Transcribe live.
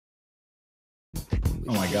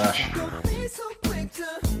Oh my gosh. Oh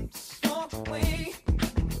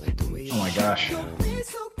my gosh. Oh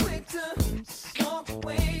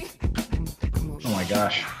my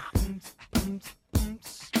gosh.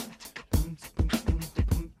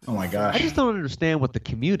 Oh my gosh. I just don't understand what the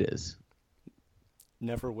commute is.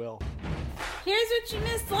 Never will. Here's what you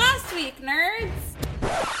missed last week, nerds.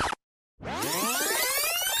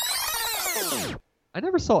 I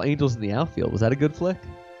never saw Angels in the Outfield. Was that a good flick?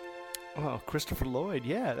 Oh, Christopher Lloyd.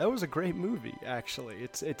 Yeah, that was a great movie, actually.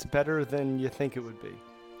 It's better than you think it would be.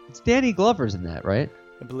 It's Danny Glover's in that, right?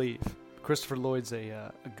 I believe. Christopher Lloyd's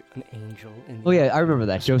an angel. In Oh, yeah, I remember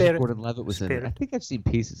that. Joseph Spirit. Gordon-Levitt was in it. I think I've seen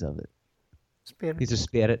pieces of it. Spirit. He's a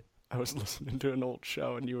spirit. I was listening to an old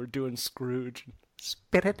show, and you were doing Scrooge.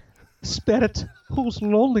 Spirit. Spirit? Whose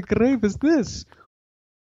lonely grave is this?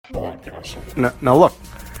 Now look,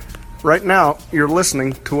 right now you're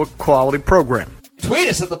listening to a quality program. Tweet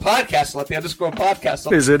us at the podcast, let the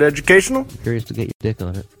 _podcast. Is it educational? I'm curious to get your dick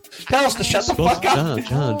on it. Tell us to shut the fuck up.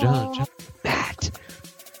 John. That.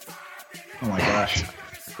 Oh my gosh.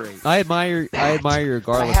 Great. I admire your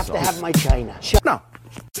garlic I have sauce. to have my China. No.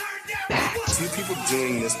 Two people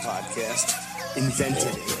doing this podcast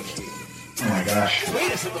invented it. Oh my gosh.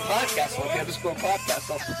 Tweet us at the podcast, let the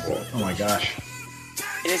 _podcast. Oh my gosh.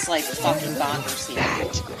 It is like fucking democracy.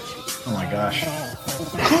 Oh my gosh.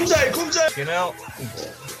 You know,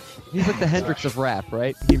 He's like the Hendrix of rap,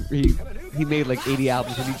 right? He made like 80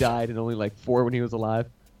 albums when he died, and only like 4 when he was alive.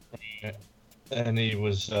 And he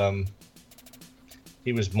was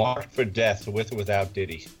marked for death with or without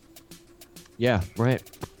Diddy. Yeah, right.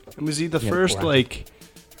 Was he the Yeah, first, correct. like,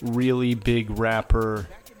 really big rapper?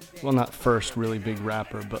 Well, not first really big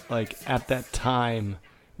rapper, but, like, at that time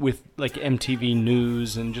with, like, MTV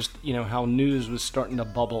News and just, you know, how news was starting to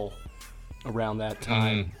bubble around that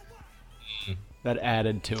time. That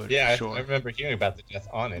added to it, Yeah, for sure. I remember hearing about the death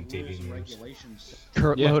on MTV News.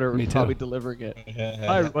 Kurt Yeah, Loder me was too. probably delivering it.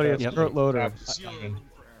 Hi, everybody. It's Yep. Kurt Loder.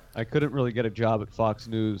 I couldn't really get a job at Fox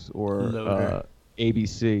News or Loder.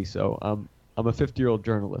 ABC, so I'm a 50-year-old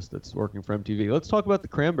journalist that's working for MTV. Let's talk about the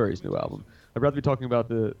Cranberries' new album. I'd rather be talking about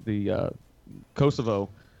the Kosovo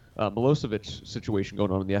Milosevic situation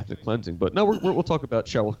going on in the ethnic cleansing, but no, we'll talk about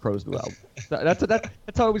Sheryl Crow's new album. That's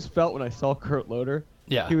how I always felt when I saw Kurt Loder.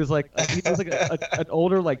 Yeah. He was like an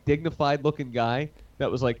older, like dignified-looking guy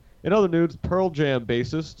that was like, in other news, Pearl Jam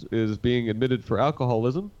bassist is being admitted for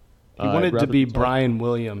alcoholism. He wanted to be Brian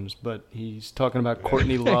Williams, but he's talking about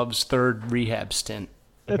Courtney Love's third rehab stint.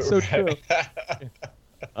 That's so true.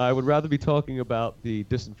 I would rather be talking about the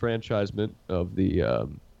disenfranchisement of the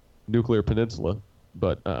nuclear peninsula,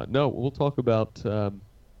 but no, we'll talk about the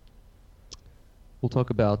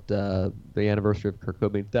anniversary of Kurt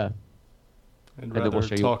Cobain's death. I'd And then rather we'll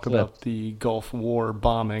show you talk a clip. about the Gulf War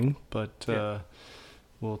bombing, but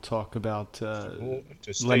we'll talk about To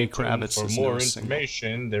stay Lenny tuned Kravitz. for more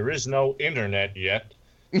information, there is no internet yet.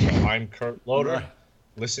 I'm Kurt Loder. Right.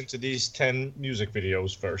 Listen to these 10 music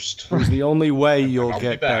videos first. It's the only way you'll I'll be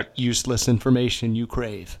get back. that useless information you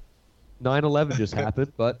crave. 9/11 just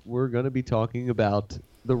happened, but we're going to be talking about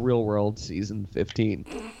The Real World Season 15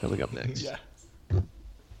 coming up next. Yeah.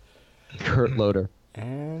 Kurt Loder.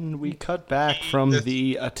 And we cut back from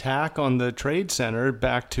the attack on the Trade Center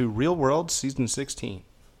back to Real World Season 16.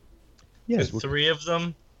 Yes, There's 3 of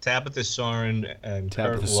them. Tabitha Soren and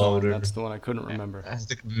Tabitha Kurt Soren, Loder. that's the one I couldn't remember. I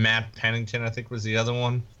think Matt Pennington, I think, was the other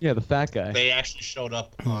one. yeah, the fat guy. They actually showed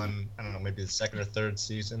up on, I don't know, maybe the 2nd or 3rd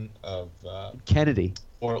season of Kennedy.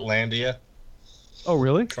 Portlandia, Oh,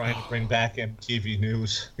 really? trying to bring back MTV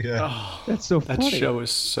News. Yeah. Oh, That's so that funny. show is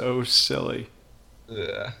so silly.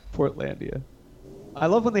 Yeah. Portlandia. I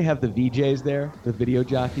love when they have the VJs there, the video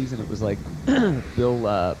jockeys, and it was like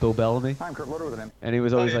Bill Bellamy. I'm Kurt Loder with an M. And he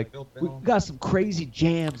was always yeah, like, Bill "We Bellamy. got some crazy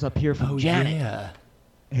jams up here from Janet."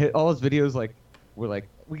 yeah. All his videos were like,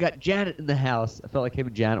 "We got Janet in the house." I felt like him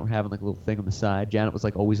and Janet were having like a little thing on the side. Janet was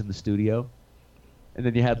like always in the studio, and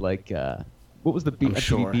then you had like what was the I'm MTV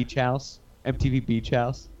sure. Beach House? MTV Beach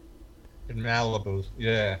House. In Malibu,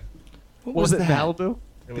 yeah. What was it? that? Malibu?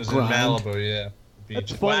 It was grind. in Malibu, yeah. Beach.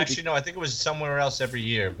 That's Well, funny. actually, no, I think it was somewhere else every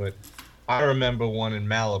year, but I remember one in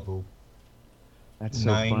Malibu. That's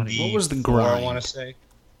so funny. 94, What was the I grind? want to say.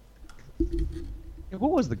 Yeah,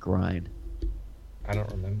 what was the grind? I don't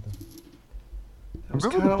remember. It was Remember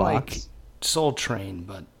the kind of like box? Soul Train,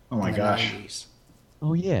 but Oh my in the gosh. 90s.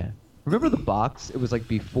 Oh yeah. Remember the box? It was like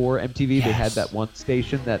before MTV. They had Yes. that one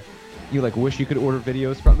station that you like wish you could order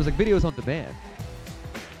videos from. It was like videos on demand.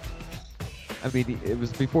 I mean, it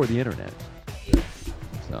was before the internet.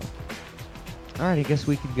 So, all right, I guess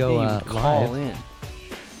we can go Hey, you would call live. in.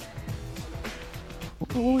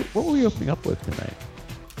 What were we opening up with tonight?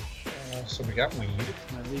 So we got weed.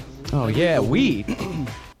 Oh yeah, weed.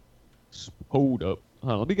 Hold up.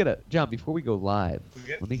 Hold on, let me get a John before we go live.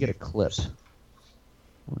 Let me get a clip.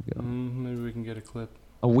 Maybe we can get a clip.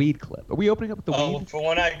 A weed clip. Are we opening up with the weed? For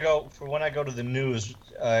when I go to the news,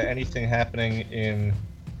 anything happening in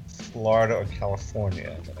Florida or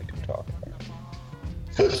California that I can talk about.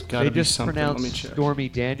 They just pronounced Stormy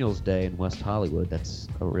Daniels Day in West Hollywood. That's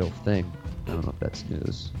a real thing. I don't know if that's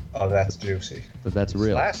news. Oh, that's juicy. But that's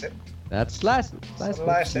real. Slash it. That's slash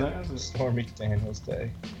it. Stormy Daniels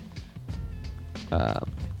Day.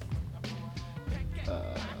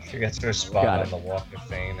 She gets her spot on the Walk of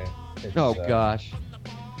Fame. And gosh.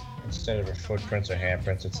 Instead of her footprints or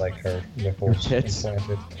handprints, it's like her nipples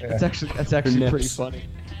implanted. Yeah. That's actually pretty funny.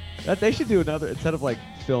 They should do another, instead of like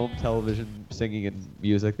film, television, singing, and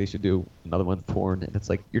music, they should do another one, porn, and it's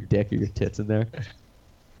like your dick or your tits in there.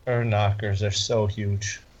 Her knockers are so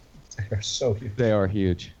huge. They are so huge. They are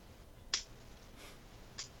huge.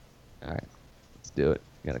 Alright, let's do it.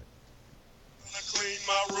 I cleaned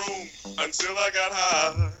my room until I got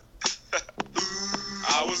high.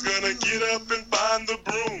 I was gonna get up and find the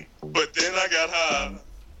broom, but then I got high.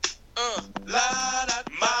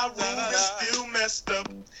 My room is still messed up,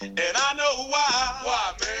 and I know why.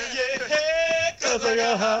 Why, man? Yeah, cause I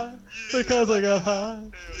got high. Because I got high.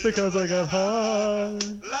 Because I got high.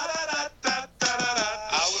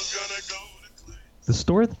 I was gonna go to The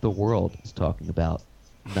story that the world is talking about,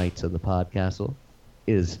 Knights of the Podcastle,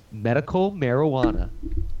 is medical marijuana.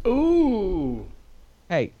 Ooh.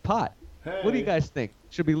 Hey, pot. Hey. What do you guys think?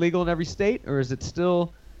 Should be legal in every state, or is it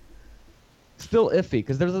still iffy?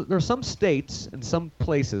 Because there's some states and some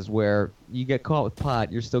places where you get caught with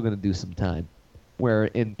pot, you're still going to do some time. Where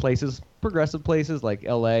in places, progressive places like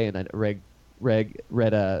L.A. and I read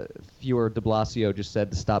Fior de Blasio just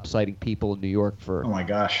said to stop citing people in New York for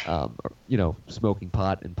smoking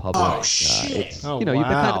pot in public. Oh shit! You've been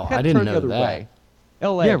kind of I didn't know the other that. way.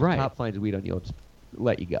 L.A. Yeah, right. Cop finds weed on you, just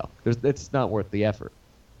let you go. It's not worth the effort.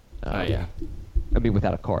 Yeah. I mean,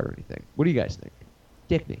 without a card or anything. What do you guys think?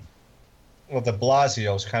 Dick me. Well, de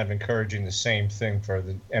Blasio is kind of encouraging the same thing for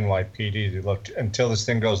the NYPD to look until this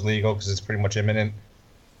thing goes legal, because it's pretty much imminent.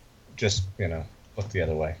 Just look the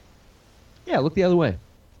other way. Yeah, look the other way.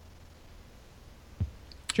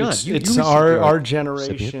 John, it's our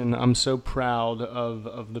generation. I'm so proud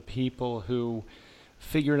of the people who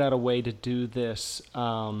figured out a way to do this.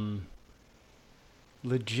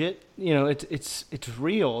 Legit, it's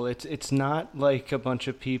real. It's not like a bunch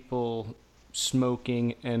of people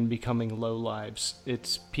smoking and becoming lowlives.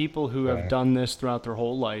 It's people who have done this throughout their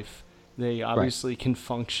whole life. They obviously can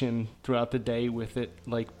function throughout the day with it,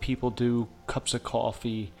 like people do cups of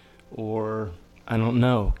coffee or, I don't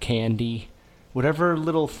know, candy. Whatever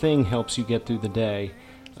little thing helps you get through the day.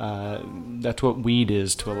 That's what weed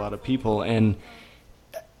is to a lot of people. And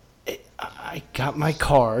I got my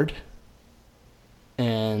card,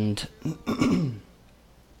 and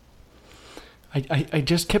I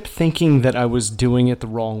just kept thinking that I was doing it the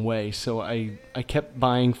wrong way, so I kept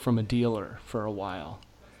buying from a dealer for a while.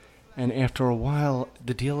 And after a while,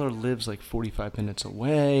 the dealer lives like 45 minutes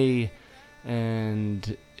away,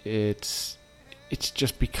 and it's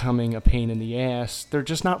just becoming a pain in the ass. They're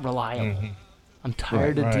just not reliable. Mm-hmm. I'm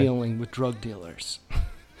tired of dealing with drug dealers.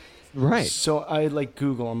 Right. So I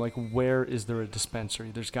Google. I'm like, where is there a dispensary?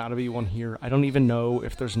 There's got to be one here. I don't even know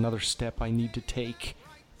if there's another step I need to take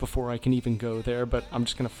before I can even go there, but I'm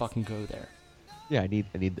just gonna fucking go there. Yeah, I need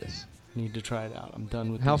this. I need to try it out. I'm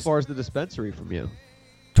done with. How far is the dispensary from you?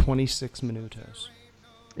 26 minutos.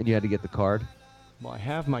 And you had to get the card? Well, I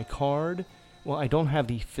have my card. Well, I don't have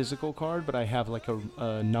the physical card, but I have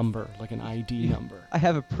a number, like an ID number. I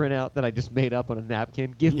have a printout that I just made up on a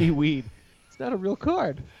napkin. Give me weed. It's not a real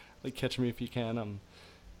card. Like Catch Me If You Can. I'm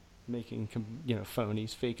making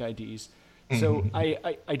phonies, fake IDs. So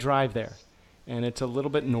I drive there, and it's a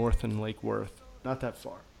little bit north in Lake Worth. Not that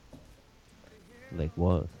far. Lake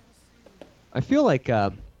Worth. I feel like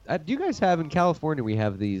do you guys have in California? We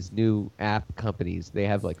have these new app companies. They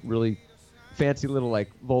have really fancy little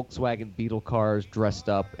Volkswagen Beetle cars dressed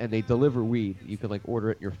up, and they deliver weed. You can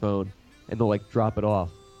order it in your phone, and they'll drop it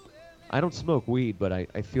off. I don't smoke weed, but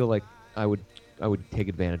I feel like I would take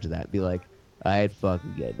advantage of that and be like, I'd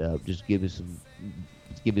fucking get up. Just give me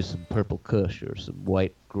some purple Kush or some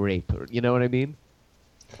white grape, or you know what I mean?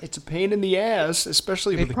 It's a pain in the ass,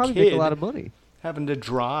 especially with a kid. They probably make a lot of money. Having to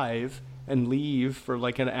drive and leave for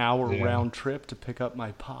an hour round trip to pick up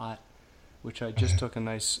my pot, which I just took a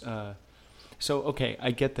nice. So okay,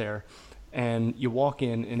 I get there, and you walk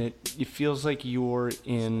in, and it feels like you're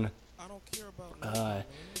in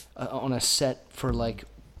on a set for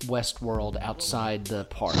Westworld outside the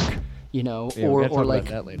park. you know, Yeah, we or gotta talk about like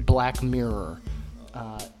that later. Black Mirror.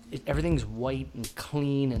 Everything's white and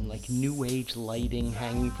clean and like new age lighting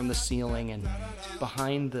hanging from the ceiling, and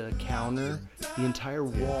behind the counter, the entire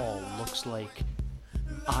wall looks like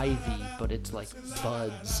ivy, but it's like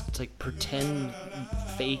buds. It's like pretend,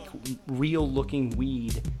 fake, real looking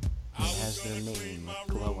weed. And it has their name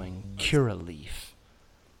glowing. Curaleaf.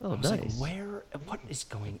 Oh, I was nice. like, what is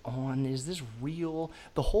going on? Is this real?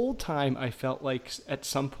 The whole time I felt like at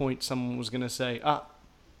some point someone was going to say,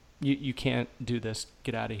 you can't do this.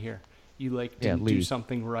 Get out of here. You didn't do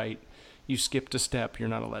something right. You skipped a step. You're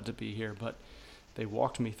not allowed to be here. But they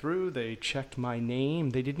walked me through. They checked my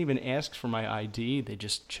name. They didn't even ask for my ID. They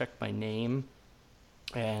just checked my name.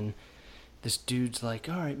 And this dude's like,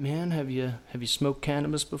 all right, man, have you smoked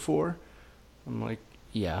cannabis before? I'm like,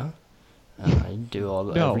 yeah. I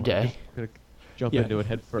do every day. I'm gonna jump into it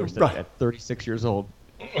head first Right. at 36 years old.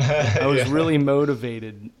 I was really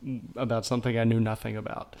motivated about something I knew nothing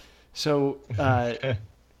about. So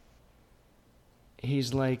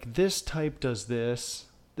he's like, this type does this.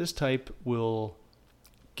 This type will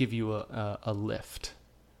give you a lift.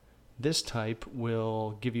 This type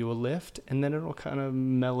will give you a lift, and then it'll kind of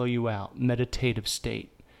mellow you out, meditative state.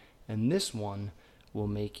 And this one will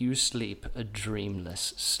make you sleep a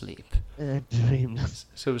dreamless sleep. Dreamless.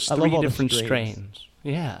 So it's I love 3 all the different strains. strains.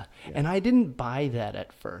 Yeah. And I didn't buy that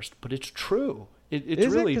at first, but it's true. It's Is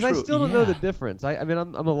really it? true. Because I still don't know the Yeah. difference. I mean,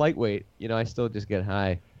 I'm a lightweight. You know, I still just get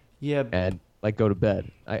high. Yeah. And like go to bed.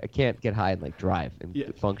 I can't get high and like drive and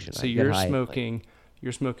Yeah. function. So I get you're high and, smoking.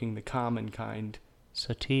 You're smoking the common kind,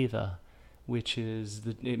 sativa, which is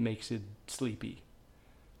it makes it sleepy.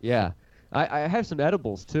 Yeah. I have some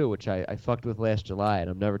edibles too, which I fucked with last July, and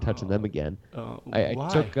I'm never touching them again. I Why?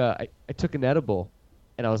 took an edible,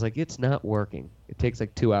 and I was like, it's not working. It takes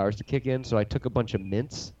like 2 hours to kick in, so I took a bunch of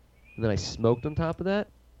mints, and then I smoked on top of that.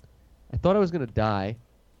 I thought I was gonna die.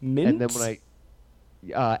 Mints? And then when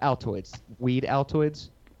Altoids, weed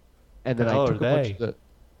Altoids, and then I Oh, took are a bunch they? of the.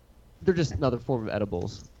 They're just another form of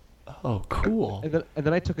edibles. Oh, cool. And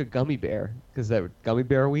then I took a gummy bear because that gummy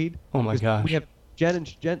bear weed. Oh my 'cause gosh. We have Jen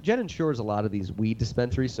insures a lot of these weed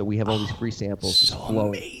dispensaries, so we have all these free samples just flowing.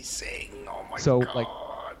 Amazing. Oh my So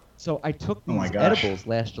god. so I took Oh my these gosh. edibles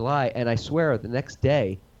last July, and I swear the next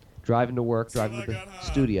day, driving to work, driving to the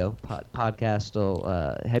studio, podcast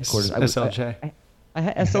headquarters. SLJ. I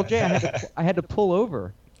had SLJ. I had to pull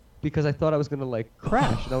over because I thought I was gonna like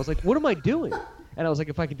crash, and I was like, "What am I doing?" And I was like,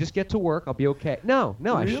 "If I could just get to work, I'll be okay." No,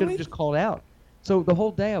 I should Really? have just called out. So the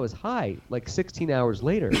whole day I was high, like 16 hours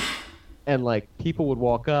later, and like people would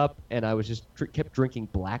walk up, and I was just kept drinking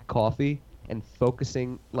black coffee and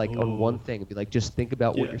focusing like on one thing and be like, "Just think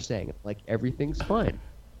about what Yeah. you're saying." Like everything's fine.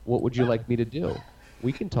 What would you like me to do?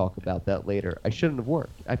 We can talk about that later. I shouldn't have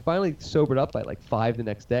worked. I finally sobered up by like 5 the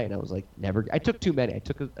next day, and I was like, never. I took too many. I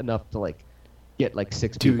took enough to like get like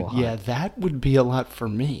 6 Dude, people high. yeah, that would be a lot for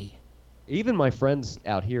me. Even my friends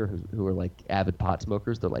out here who are like avid pot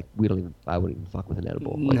smokers, they're like, I wouldn't even fuck with an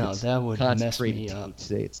edible. Like, No, it's that would mess concentrated me up.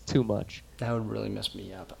 THC. It's too much. That would really mess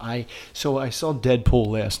me up. So I saw Deadpool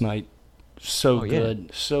last night. So Oh, yeah.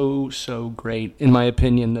 good. So great. In my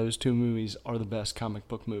opinion, those 2 movies are the best comic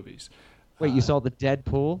book movies. Wait, you saw the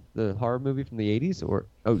Deadpool, the horror movie from the 80s?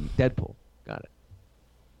 Deadpool. Got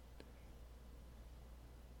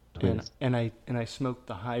it. And I smoked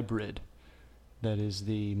the hybrid. That is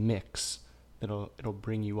the mix. It'll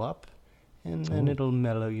bring you up, and then it'll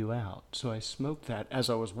mellow you out. So I smoked that as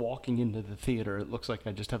I was walking into the theater. It looks like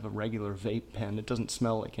I just have a regular vape pen. It doesn't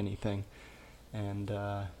smell like anything. And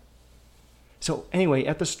so anyway,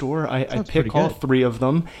 at the store, I pick all 3 of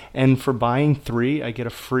them, and for buying 3, I get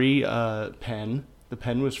a free pen. The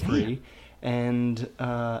pen was free. And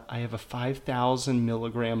I have a 5,000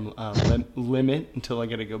 milligram limit until I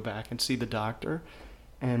got to go back and see the doctor.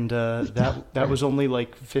 And that was only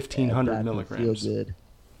like 1,500 milligrams. Feel good.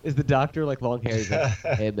 Is the doctor like long hair? He's like,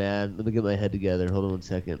 "Hey man, let me get my head together. Hold on 1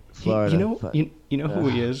 second." Florida. You know who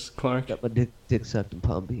he is, Clark? Got my dick sucked in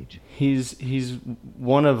Palm Beach. He's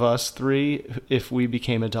one of us 3. If we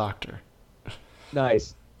became a doctor,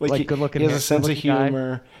 Nice. Like good looking. He has a sense of good-looking guy.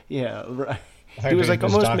 humor. Yeah, right. My He was like name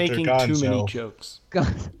is almost Dr. making too many Gonzo. jokes.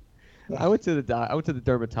 God. I went to the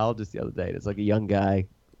dermatologist the other day. And it's like a young guy,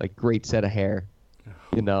 like great set of hair,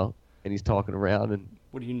 you know, and he's talking around and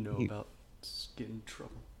What do you know about skin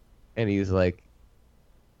trouble? and he's like,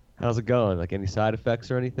 "How's it going? Like any side effects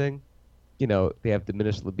or anything?" You know, they have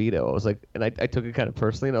diminished libido. I was like, and I took it kind of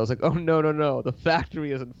personally, and I was like, "Oh no, the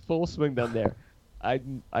factory is in full swing down there.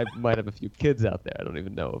 I might have a few kids out there. I don't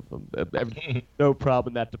even know of them. No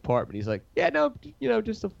problem in that department. He's like, yeah, no,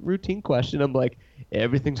 just a routine question. I'm like,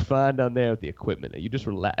 everything's fine down there with the equipment. You just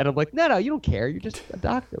relax. And I'm like, no, you don't care. You're just a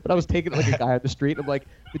doctor. But I was taking it like a guy on the street. And I'm like,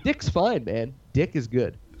 the dick's fine, man. Dick is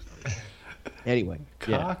good. Anyway,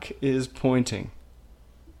 Cock is pointing.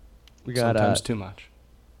 We got sometimes too much.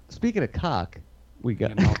 Speaking of cock, we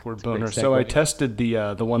got an awkward boner. So I tested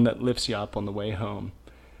the one that lifts you up on the way home,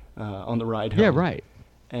 on the ride home. Yeah, right.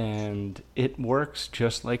 And it works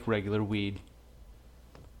just like regular weed.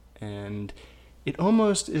 And it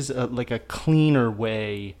almost is like a cleaner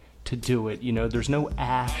way to do it. There's no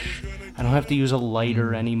ash. I don't have to use a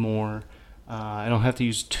lighter anymore. I don't have to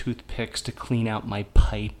use toothpicks to clean out my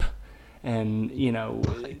pipe. And,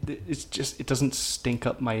 it's just, it doesn't stink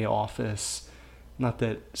up my office. Not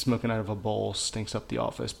that smoking out of a bowl stinks up the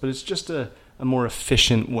office, but it's just a more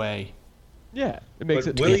efficient way. Yeah, it makes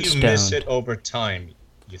it. Will you miss it over time,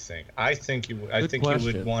 you think? I think you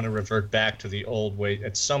would want to revert back to the old way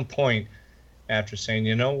at some point after saying,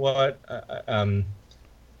 you know what,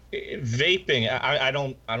 vaping, I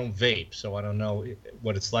don't vape, so I don't know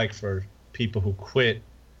what it's like for people who quit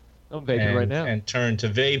I'm vaping right now and turn to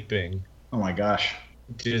vaping. Oh my gosh.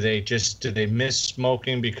 Do they miss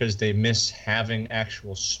smoking because they miss having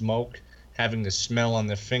actual smoke, having the smell on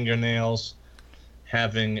their fingernails,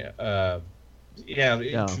 having vaping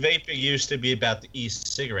used to be about the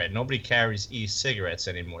e-cigarette. Nobody carries e-cigarettes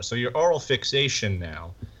anymore. So your oral fixation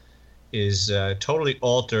now is totally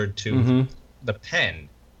altered to the pen.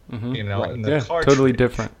 Mm-hmm. Right. And the cartridge. Totally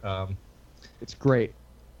different. It's great.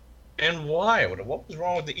 And why? What was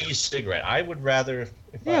wrong with the e-cigarette? I would rather.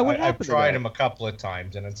 I've tried them a couple of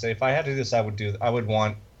times, and I'd say if I had to do this, I would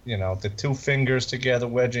want the two fingers together,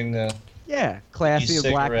 wedging the. Yeah, classy and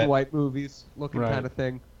black and white movies looking kind of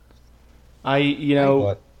thing.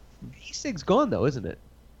 E-cig's gone though, isn't it?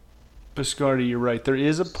 Biscardi, you're right. There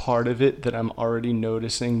is a part of it that I'm already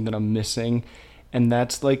noticing that I'm missing, and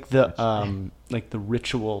that's like the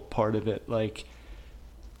ritual part of it, like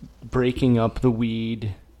breaking up the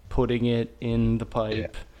weed, putting it in the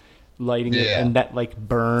pipe, lighting it, and that like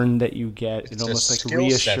burn that you get, it almost like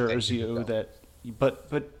reassures you that.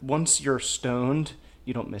 But once you're stoned,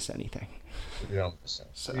 you don't miss anything. You don't miss it.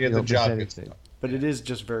 So you get the job gets done. But it is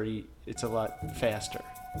just it's a lot faster.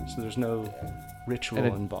 So there's no ritual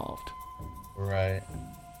involved. Right.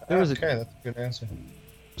 That's a good answer.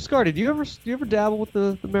 Scardy, do you ever dabble with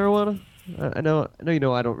the marijuana? I know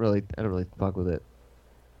I don't really fuck with it.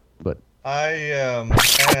 But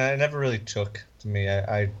I never really took to me.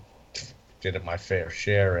 I did it my fair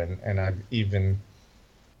share, and I've even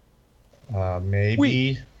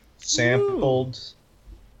maybe sampled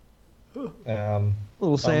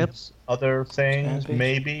little samps, other things,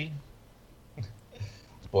 maybe.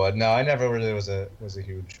 But no, I never really was a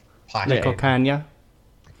huge pothead. Nickel Kanya.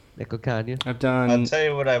 I've done. I'll tell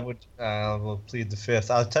you what I would. We'll plead the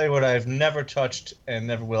fifth. I'll tell you what I've never touched and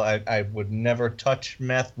never will. I would never touch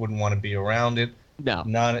meth. Wouldn't want to be around it. No.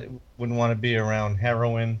 Wouldn't want to be around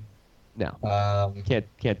heroin. No.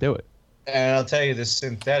 Can't do it. And I'll tell you, this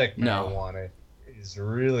synthetic marijuana is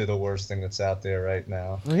really the worst thing that's out there right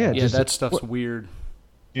now. Oh, yeah. That stuff's weird.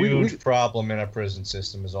 Huge problem in our prison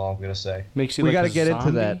system is all I'm gonna say. Makes you. We got to get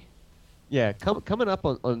into that. Yeah, coming up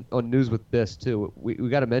on news with this too. We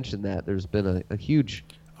got to mention that there's been a huge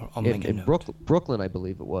in Brooklyn, I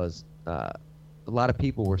believe it was. A lot of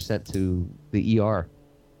people were sent to the ER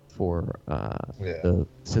for the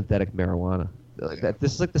synthetic marijuana.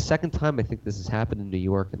 This is like the second time I think this has happened in New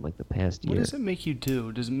York in like the past year. What does it make you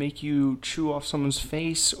do? Does it make you chew off someone's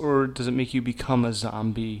face, or does it make you become a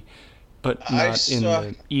zombie, but not in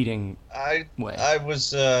the eating way? I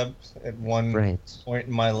was at one point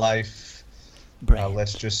in my life,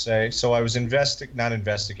 let's just say, so I was not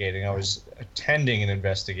investigating. I was attending an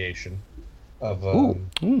investigation of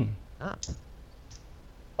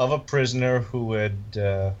a prisoner who had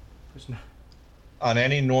on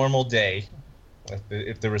any normal day,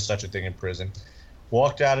 if there was such a thing in prison,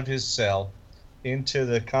 walked out of his cell into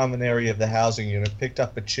the common area of the housing unit, picked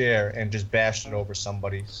up a chair, and just bashed it over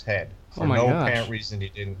somebody's head. For no apparent reason. He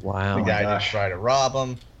didn't. Wow. The guy didn't try to rob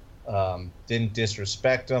him, didn't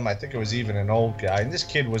disrespect him. I think it was even an old guy. And this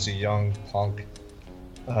kid was a young punk.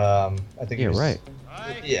 I think he was. Right.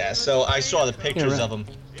 Yeah, so I saw the pictures of him.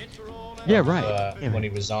 When he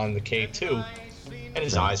was on the K2. And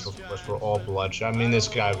his eyes, of course, were all bloodshot. I mean, this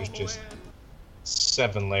guy was just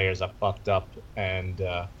 7 layers of fucked up, and he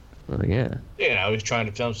was trying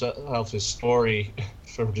to tell himself his story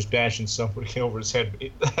from just bashing somebody over his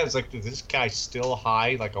head. I was like, is this guy still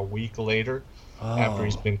high like a week later? after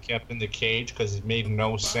he's been kept in the cage because it made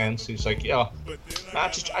no sense. He's like, yo,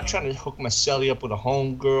 I'm trying to hook my celly up with a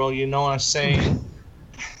homegirl, you know what I'm saying?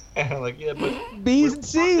 And I'm like, yeah, but B's and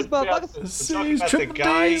C's, motherfuckers. C's, triple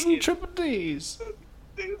D's, and triple D's.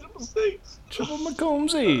 Triple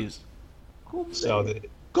McCombsies. So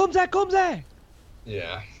Combs.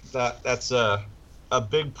 yeah, that's a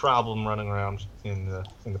big problem running around in the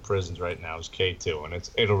prisons right now is K2, and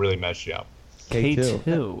it'll really mess you up.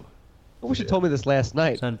 K2. I wish you told me this last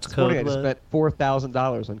night. Sounds This morning I just cool. spent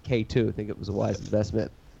 $4,000 on K2. I think it was a wise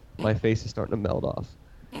investment. My face is starting to melt off.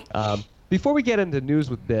 Before we get into news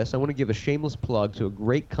with Bis, I want to give a shameless plug to a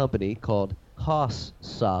great company called Haas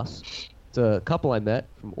Sauce. It's a couple I met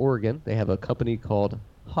from Oregon. They have a company called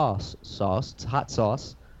Haas Sauce. It's hot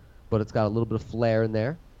sauce, but it's got a little bit of flair in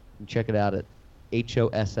there. You can check it out at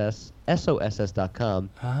HOSSSOSS.com.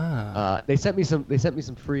 They sent me some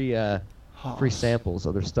free samples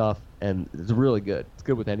of their stuff, and it's really good. It's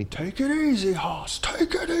good with anything. Take it easy, Hoss.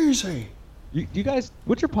 Take it easy. You guys,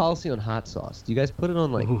 what's your policy on hot sauce? Do you guys put it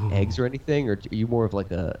on like eggs or anything, or are you more of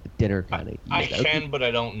like a dinner kind of? I can, but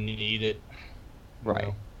I don't need it. Right.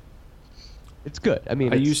 know? It's good. I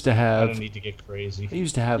mean, I used to have. I don't need to get crazy. I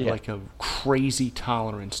used to have like a crazy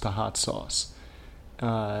tolerance to hot sauce.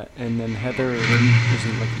 And then Heather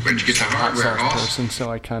isn't like a huge hot sauce person,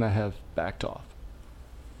 so I kind of have backed off.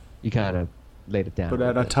 You kind of laid it down. But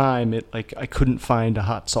at a time, I couldn't find a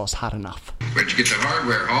hot sauce hot enough. Where'd you get the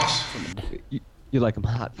hardware, Hoss? You like them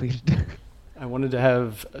hot, please. I wanted to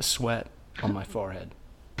have a sweat on my forehead.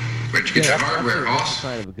 Where'd you get the hardware, Hoss?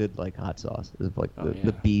 Sign of a good like hot sauce is like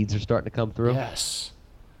the beads are starting to come through. Yes.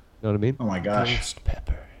 You know what I mean? Oh my gosh. Ghost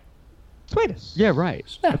pepper. Sweet us. Yeah, right.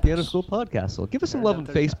 At the End of School podcast. So give us some love on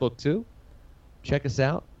Facebook too. Check us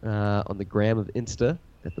out on the gram of Insta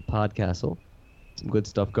at the Podcastle. Some good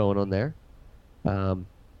stuff going on there. I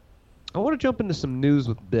want to jump into some news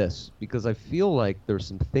with Bis because I feel like there's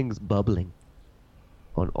some things bubbling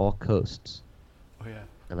on all coasts. Oh yeah.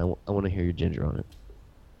 And I want to hear your ginger on it.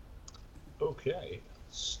 Okay,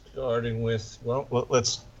 starting with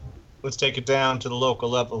let's take it down to the local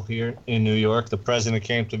level here in New York. The president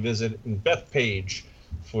came to visit in Bethpage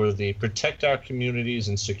for the Protect Our Communities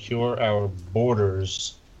and Secure Our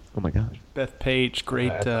Borders. Oh my gosh. Bethpage,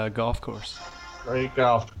 great golf course. Great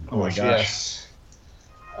golf course. Oh my gosh.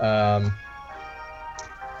 Yes.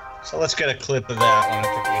 So let's get a clip of that. I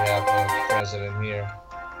don't think we have the president here.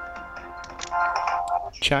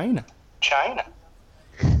 China.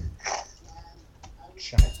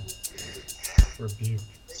 Rebuke.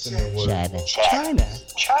 China.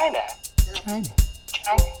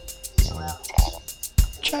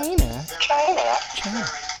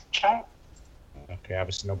 Okay,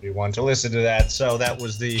 obviously nobody wanted to listen to that, so that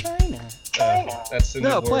was the China. That's the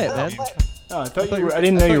No, new play word. it, man. Oh, I thought you were. I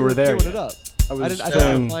didn't know you were there. Queuing it up. I was I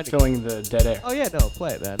thought you were filling the dead air. Oh yeah, no,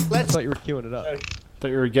 play it, man. I thought you were queuing it up. I thought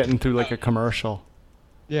you were getting through like a commercial.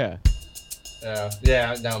 Yeah.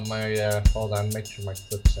 Yeah. No, my hold on. Make sure my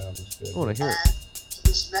clip sound is good. I want to hear it. He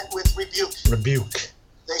was met with rebuke. Rebuke.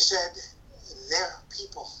 They said, they're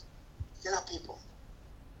people. They're not people.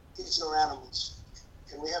 These are animals.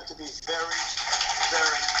 And we have to be very,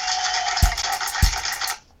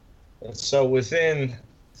 very... So within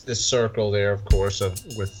the circle there, of course,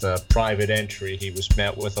 with private entry, he was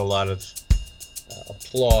met with a lot of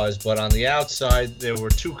applause. But on the outside, there were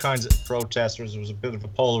two kinds of protesters. It was a bit of a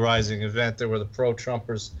polarizing event. There were the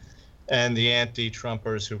pro-Trumpers and the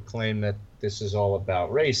anti-Trumpers who claim that this is all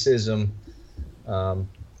about racism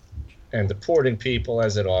and deporting people,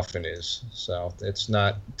 as it often is. So it's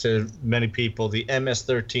not, to many people, the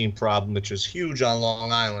MS-13 problem, which is huge on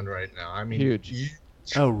Long Island right now. I mean, huge.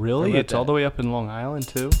 Oh, really? It's all the way up in Long Island,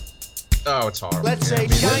 too? Oh, it's horrible. Let's say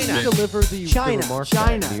China. You deliver the remark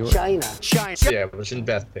back to New York. China. Yeah, it was in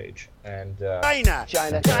Bethpage. And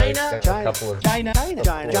China.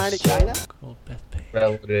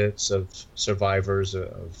 relatives of survivors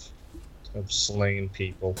of slain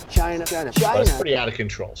people. China. But it's pretty out of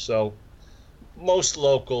control. So most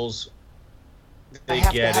locals, they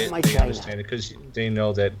get it, they understand it, because they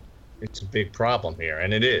know that it's a big problem here,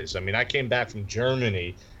 and it is. I mean, I came back from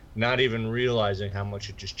Germany not even realizing how much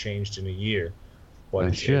it just changed in a year.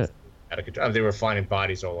 Oh, shit. Out of control. They were finding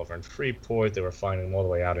bodies all over in Freeport. They were finding them all the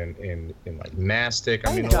way out in like Mastic.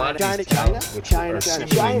 I mean, a lot of these towns, which are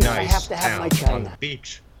seemingly nice towns on the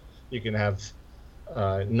beach, you can have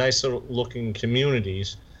nice looking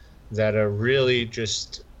communities that are really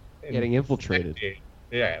just getting infiltrated.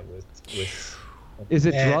 Yeah, with Is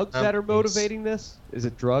it drugs that are motivating this? Is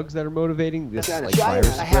it drugs that are motivating this like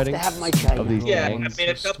virus spreading of these yeah, gangs? I mean,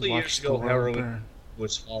 a couple of years ago, heroin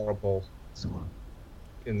was horrible.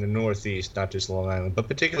 in the Northeast, not just Long Island, but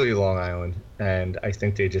particularly Long Island, and I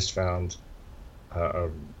think they just found,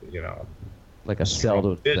 like a cell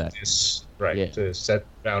to business, right, to set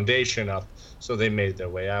the foundation up. So they made their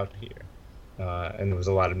way out here, and there was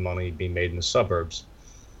a lot of money being made in the suburbs.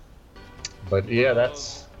 But yeah,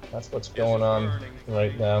 that's what's going on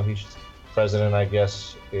right now. He's president, I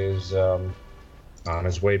guess, is on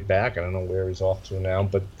his way back. I don't know where he's off to now,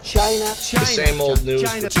 but the same old news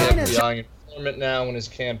with the FBI informant now in his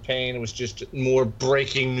campaign. It was just more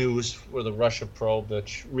breaking news for the Russia probe,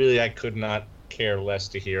 which really I could not care less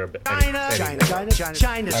to hear about. I'm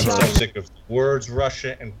so sick of words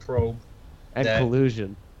Russia and probe and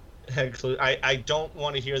collusion. I don't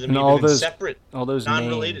want to hear them even in separate,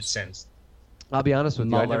 non-related sense. I'll be honest with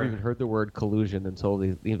you. I never even heard the word collusion until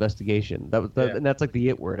the investigation. And that's like the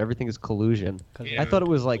it word. Everything is collusion. I thought it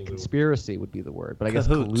was like conspiracy would be the word, but I guess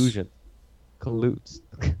collusion. Colludes.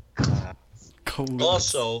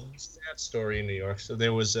 Also, sad story in New York. So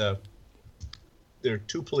there were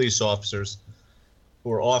 2 police officers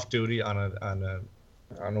who were off duty on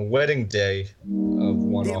a wedding day of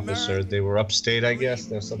one officer. They were upstate, I guess.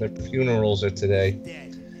 So their funerals are today.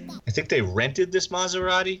 I think they rented this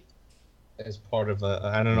Maserati as part of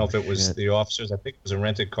I don't know if it was the officers. I think it was a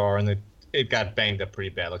rented car, and it got banged up pretty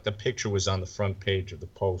bad. Like the picture was on the front page of the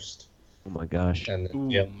Post. Oh my gosh! And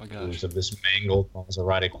it was of this mangled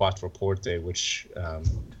Maserati Quattroporte, which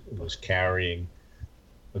was carrying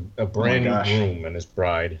a brand new groom and his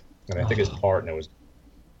bride, and I think his partner was.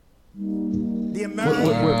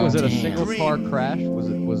 Was it a single car crash? Was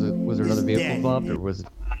there another vehicle involved, or was it?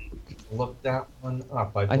 Look that one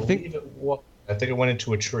up. I think it went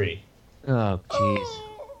into a tree. Oh, jeez.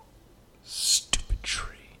 Stupid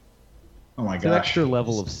tree. Oh my gosh. It's an extra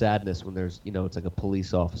level of sadness when there's, it's like a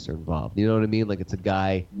police officer involved. You know what I mean? Like it's a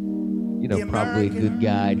guy, probably a good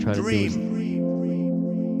guy trying to do his...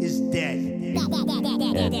 is dead.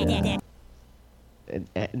 And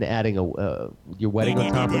adding your wedding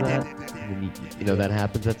on top of that, and that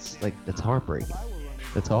happens. That's heartbreaking.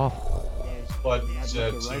 That's awful. But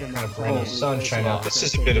to kind of bring the sunshine out, this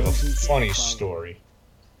is a bit of a funny story.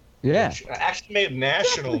 Yeah. Which actually made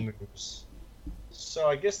national news. So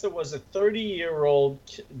I guess there was a 30-year-old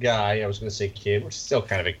guy, I was going to say kid, which is still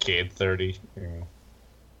kind of a kid, 30.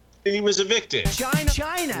 He was evicted. China.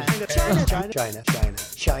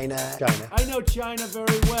 I know China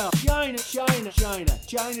very well. China.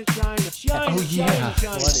 Oh yeah.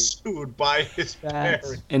 Sued by his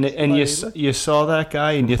parents. And you saw that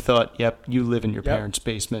guy and you thought, yep, you live in your parents'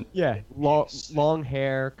 basement. Yeah, long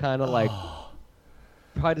hair, kind of like.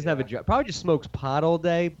 Probably doesn't have a job. Probably just smokes pot all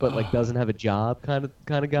day, but like doesn't have a job, kind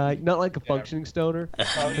of guy. Not like a functioning stoner.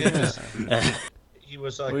 He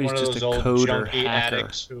was like one of those old junkie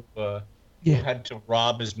addicts who had to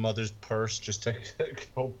rob his mother's purse just to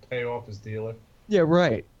go pay off his dealer. Yeah,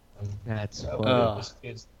 right. That's funny.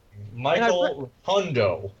 Michael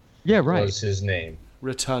Rotundo. Yeah, right. Was his name.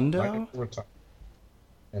 Rotundo?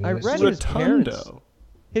 I read his parents.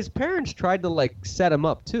 His parents tried to like set him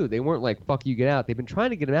up too. They weren't like, "Fuck you, get out." They've been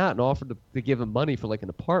trying to get him out and offered to give him money for like an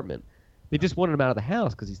apartment. They just wanted him out of the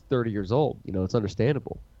house because he's 30 years old. It's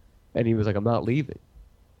understandable. And he was like, "I'm not leaving."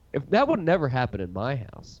 If that would never happen in my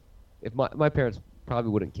house, if my parents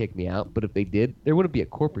probably wouldn't kick me out, but if they did, there wouldn't be a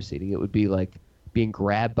court proceeding. It would be like being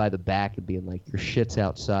grabbed by the back and being like, "Your shit's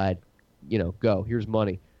outside. Go. Here's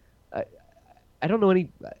money." I don't know any.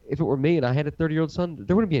 If it were me and I had a 30-year-old son,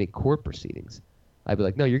 there wouldn't be any court proceedings. I'd be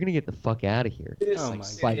like, "No, you're gonna get the fuck out of here."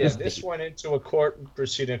 This went into a court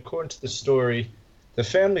proceeding. According to the story, the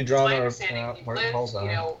family drama. Hold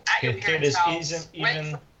on. The kid is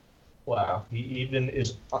even. Wow, he even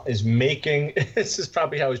is making. This is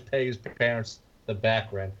probably how he's paying his parents the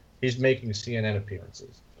back rent. He's making CNN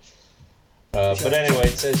appearances. But anyway,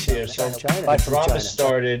 it says here. So the drama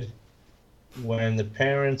started when the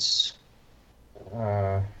parents.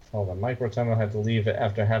 Hold on, Mike Rotundo had to leave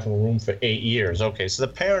after having a room for 8 years. Okay, so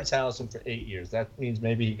the parents housed him for 8 years. That means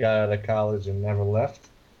maybe he got out of college and never left.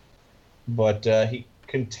 But he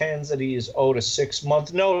contends that he is owed a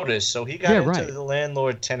 6-month notice. So he got into the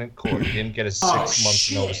landlord-tenant court. He didn't get a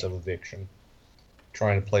 6-month notice of eviction.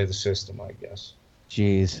 Trying to play the system, I guess.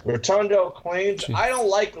 Jeez. Rotundo claims, I don't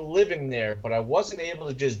like living there, but I wasn't able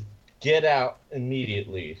to just get out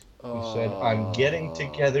immediately. He said, I'm getting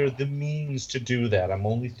together the means to do that. I'm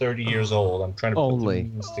only 30 years old. I'm trying to put the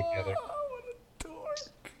means together.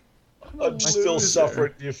 I'm still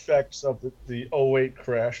suffering the effects of the 08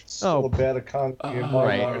 crash. It's still a bad economy in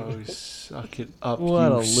my mind. Suck it up,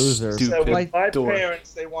 what a loser. So with my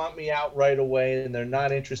parents, they want me out right away, and they're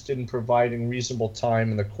not interested in providing reasonable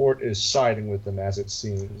time, and the court is siding with them, as it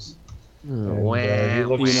seems. He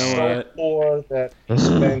looks so poor that he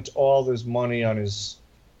spent all his money on his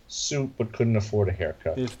suit but couldn't afford a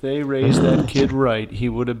haircut. If they raised that kid right, he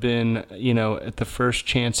would have been, at the first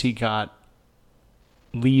chance he got,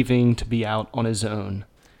 leaving to be out on his own.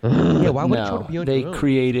 Yeah, why would you want to be on they your own?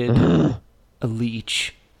 created a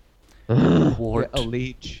leech. Wart. A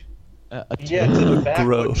leech. Yeah, to the back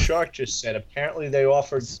what Shark just said. Apparently they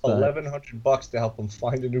offered $1,100 to help him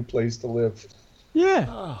find a new place to live.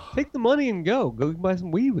 Yeah, take the money and go. Go buy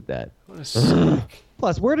some weed with that. What a sick.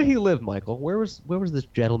 Plus, where did he live, Michael? Where was this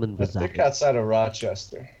gentleman I residing? think outside of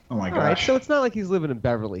Rochester. Oh my All right, gosh. so it's not like he's living in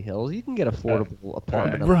Beverly Hills. You can get affordable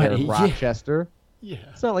apartment up Right, there in yeah. Rochester. Yeah.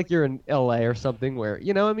 It's not like you're in L.A. or something where,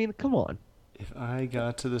 I mean, come on. If I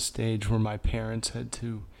got to the stage where my parents had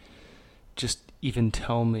to just even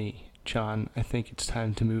tell me, John, I think it's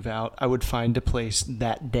time to move out, I would find a place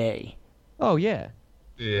that day. Oh, yeah.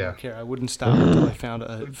 I don't care. I wouldn't stop until I found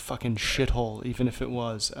a fucking shithole, even if it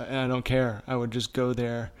was. I don't care. I would just go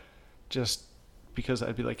there just because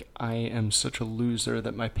I'd be like, I am such a loser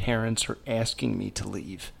that my parents are asking me to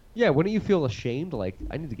leave. Yeah, wouldn't you feel ashamed? Like,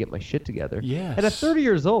 I need to get my shit together. Yes. And at 30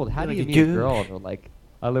 years old, how do you Like, meet a girl and they're like,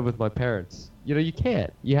 I live with my parents? You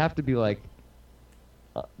can't. You have to be like,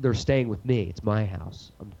 they're staying with me. It's my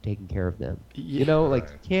house. I'm taking care of them. Yeah. You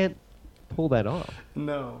can't pull that off.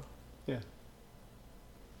 No. Yeah.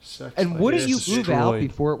 And wouldn't you move out destroyed.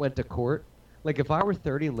 before it went to court? Like, if I were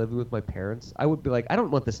 30 and living with my parents, I would be like, I don't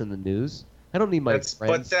want this in the news. I don't need my friends.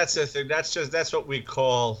 But that's the thing. That's what we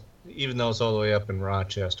call, even though it's all the way up in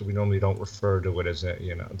Rochester, we normally don't refer to it as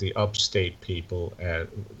the upstate people as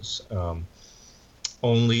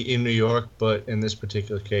only in New York, but in this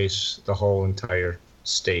particular case, the whole entire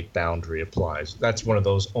state boundary applies. That's one of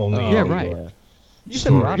those only. Yeah, in New right. York. You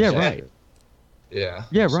said Rochester. Yeah, right. Yeah.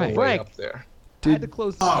 Yeah, it's all right. the way Frank. up there. I had to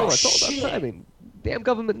close the store. It's all about timing. Damn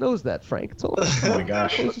government knows that, Frank. It's all about timing. Oh my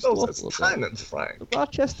gosh. Close the store It's for a bit. timing, Frank. The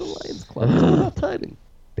Rochester Lions Club. It's all about timing.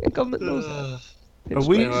 Damn government knows that.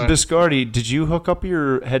 Biscardi, did you hook up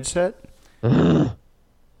your headset?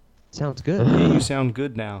 Sounds good. Yeah, you sound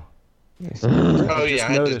good now. Yes. Oh yeah,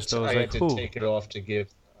 I noticed. I had to "Ooh." take it off to give.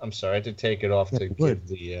 I'm sorry, I had to take it off to give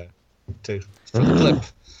the for the clip.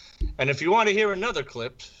 And if you want to hear another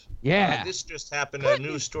clip, this just happened. A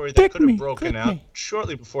news story that could have broken out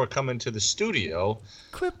shortly before coming to the studio.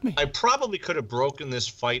 Clip me. I probably could have broken this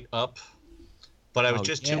fight up, but I was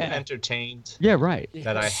just too entertained. Yeah, right.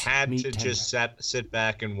 That I had to just sit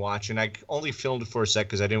back and watch, and I only filmed it for a sec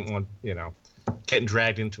because I didn't want getting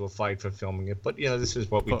dragged into a fight for filming it. But this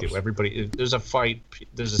is what we do. Everybody, there's a fight,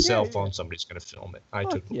 there's a cell phone, somebody's going to film it. I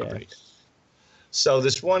took the liberty. So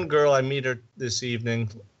this one girl, I meet her this evening,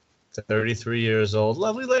 33 years old,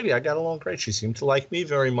 lovely lady. I got along great. She seemed to like me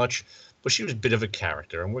very much, but she was a bit of a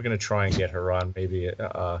character, and we're going to try and get her on maybe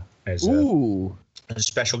as a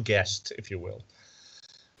special guest, if you will.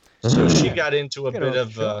 So she got into a bit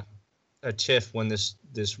of a tiff when this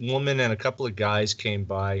woman and a couple of guys came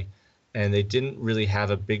by, and they didn't really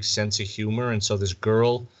have a big sense of humor. And so this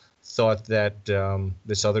girl thought that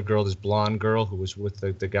this other girl, this blonde girl who was with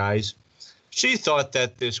the guys, she thought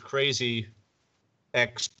that this crazy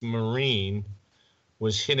ex-Marine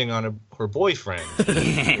was hitting on her boyfriend,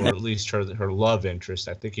 or at least her love interest.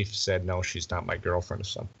 I think he said, no, she's not my girlfriend, or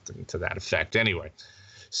something to that effect. Anyway,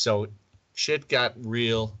 so shit got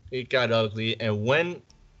real. It got ugly. And when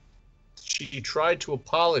she tried to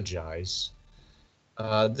apologize,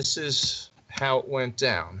 this is how it went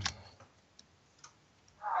down.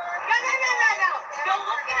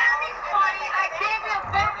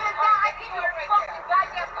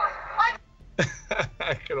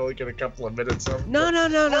 I can only get a couple of minutes of. No.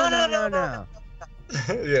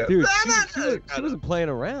 Yeah. Dude, she wasn't playing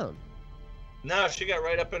around. No, she got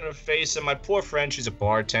right up in her face, and my poor friend, she's a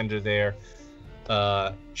bartender there.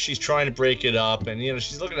 She's trying to break it up, and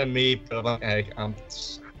she's looking at me, but I'm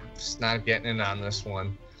just not getting in on this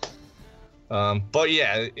one. But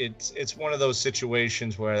yeah, it's one of those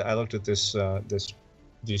situations where I looked at these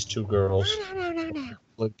two girls,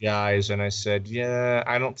 guys, and I said, yeah,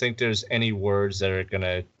 I don't think there's any words that are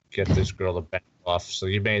gonna get this girl to back off. So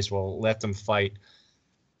you may as well let them fight,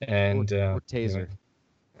 and or taser,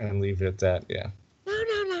 and leave it at that. Yeah.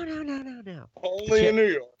 No. Only in New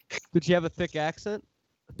York. Did she have a thick accent?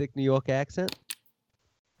 A thick New York accent?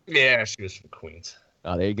 Yeah, she was from Queens.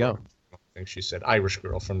 Oh, there you go. I think she said Irish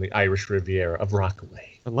girl from the Irish Riviera of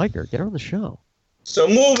Rockaway. I like her. Get her on the show. So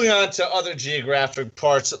moving on to other geographic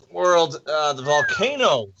parts of the world, the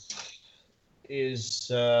volcano is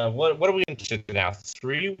what are we into now?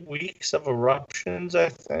 3 weeks of eruptions, I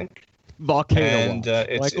think. Volcano. And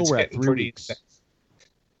it's we're at getting 3 pretty weeks. intense.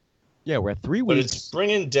 Yeah, we're at 3 But weeks. it's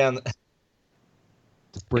bringing down.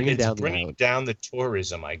 It's bringing down the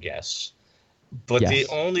tourism, I guess. But Yes. the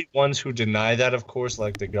only ones who deny that, of course,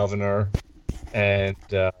 like the governor and,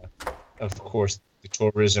 of course, the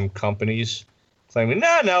tourism companies claiming,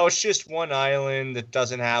 no, it's just one island that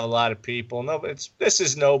doesn't have a lot of people. No, but this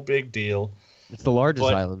is no big deal. It's the largest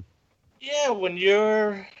island. Yeah, when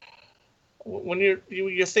you're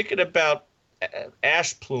thinking about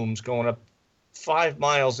ash plumes going up 5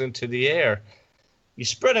 miles into the air, you're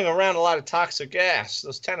spreading around a lot of toxic gas.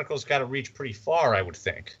 Those tentacles got to reach pretty far, I would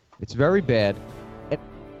think. It's very bad.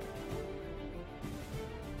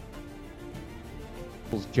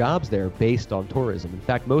 Jobs there based on tourism. In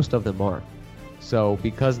fact, most of them are. So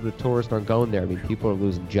because the tourists aren't going there, I mean, people are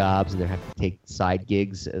losing jobs and they have to take side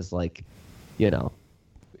gigs as like,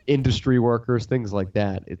 industry workers, things like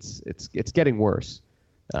that. It's getting worse.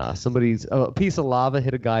 A piece of lava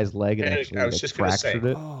hit a guy's leg and actually fractured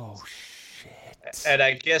it. Oh shit! And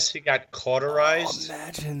I guess he got cauterized. Oh,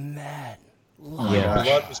 imagine that. Yeah.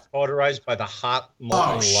 Blood was cauterized by the hot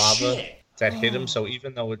molten lava that hit him. So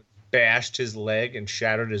even though it bashed his leg and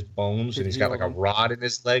shattered his bones, and he's got like a rod in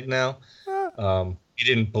his leg now, he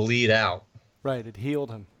didn't bleed out. Right, it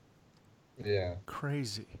healed him. Yeah.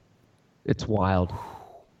 Crazy. It's wild.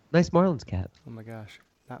 Nice Marlins cap. Oh my gosh,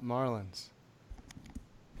 not Marlins.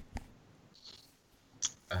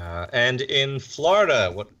 And in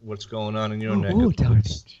Florida, what's going on in your neck of the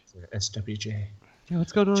woods? SWJ. Yeah,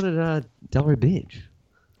 what's going on at Delray Beach?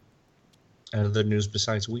 Other news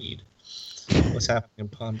besides weed. What's happening in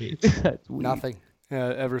Palm Beach? Nothing.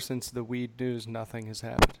 Ever since the weed news, nothing has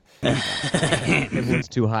happened. Everyone's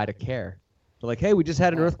too high to care. They're like, hey, we just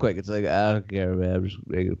had an earthquake. It's like, I don't care, man. I'm just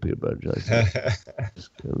making a peanut butter jelly.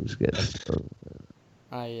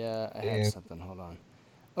 I had something. Hold on.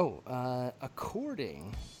 Oh,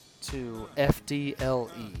 according to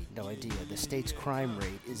FDLE, no idea, the state's crime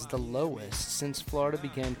rate is the lowest since Florida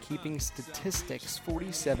began keeping statistics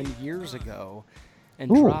 47 years ago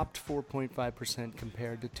and dropped 4.5%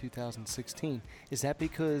 compared to 2016. Is that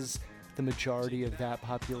because the majority of that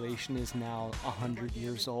population is now 100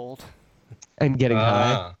 years old? And getting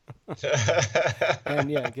high. And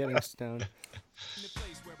getting stoned.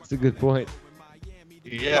 That's a good point.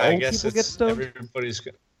 Yeah, I guess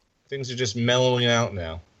things are just mellowing out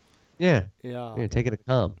now. Yeah. Yeah. You're taking a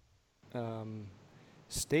calm.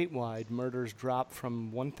 Statewide, murders dropped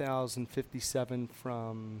from 1,057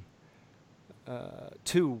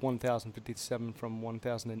 to 1,057 from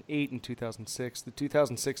 1,008 and 2006. The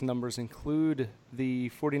 2006 numbers include the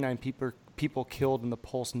 49 people killed in the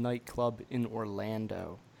Pulse nightclub in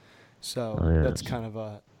Orlando. So that's kind of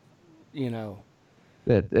a,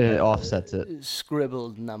 It offsets it.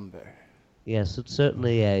 Scribbled number. Yes, it's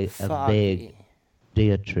certainly a vague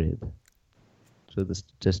diatribe. So this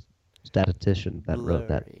just statistician that wrote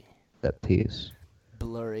that piece.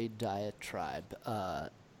 Blurry diatribe.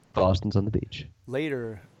 Boston's on the beach.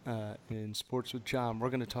 Later in Sports with Jon, we're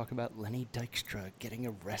going to talk about Lenny Dykstra getting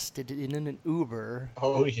arrested in an Uber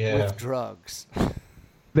with drugs.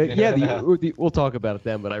 We'll talk about it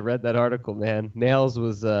then, but I read that article, man. Nails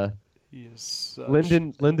was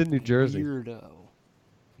Linden, New Jersey. Weirdo.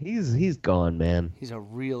 He's gone, man. He's a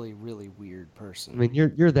really, really weird person. I mean,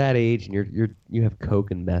 you're that age and you have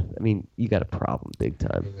coke and meth. I mean, you got a problem big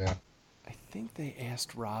time. Yeah. I think they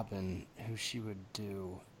asked Robin who she would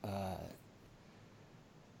do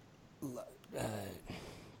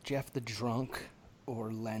Jeff the Drunk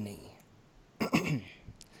or Lenny.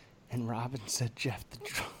 And Robin said Jeff the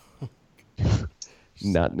Drunk.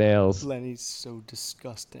 Not Nails. Lenny's so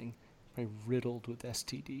disgusting. Riddled with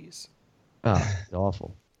STDs. Ah,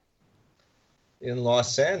 awful. In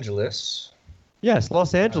Los Angeles. Yes,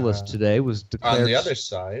 Los Angeles today was declared... On the other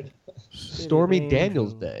side. Stormy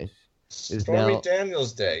Daniels Day. Stormy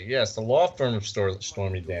Daniels Day. Yes, the law firm of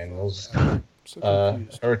Stormy Daniels. Her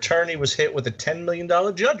attorney was hit with a $10 million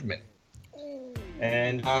judgment.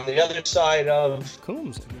 And on the other side of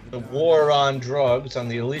the war on drugs, on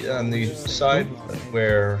the side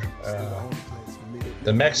where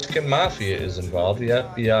the Mexican Mafia is involved, the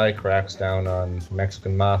FBI cracks down on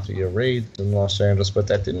Mexican Mafia raids in Los Angeles, but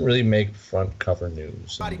that didn't really make front cover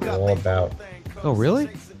news. It's all about... Oh, really?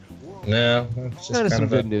 No, it's just kind of some of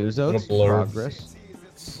good news, though. Little blur. Progress.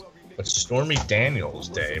 But Stormy Daniels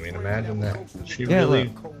Day, I mean, imagine that. She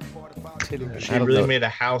really made a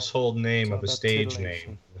household name of a stage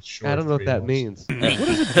name. I don't know what that means. What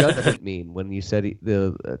does a judgment mean when you said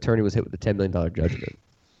the attorney was hit with a $10 million judgment?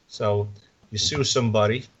 So you sue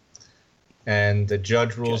somebody, and the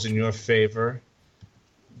judge rules in your favor,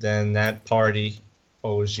 then that party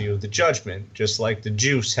owes you the judgment, just like the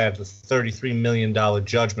Juice had the $33 million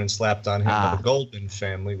judgment slapped on him by the Goldman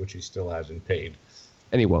family, which he still hasn't paid.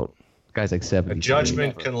 And he won't. The guy's like 70. A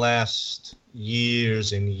judgment can last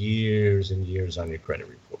years and years and years on your credit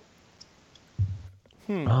report.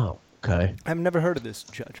 Oh, okay. I've never heard of this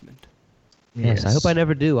judgment. Yes, I hope I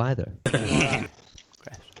never do either.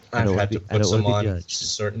 I've had to put some on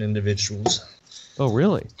certain individuals. Oh,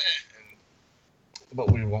 really?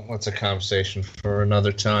 But we won't. That's a conversation for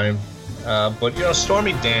another time. But, you know,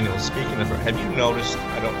 Stormy Daniels, speaking of her, have you noticed,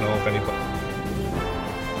 I don't know if anybody...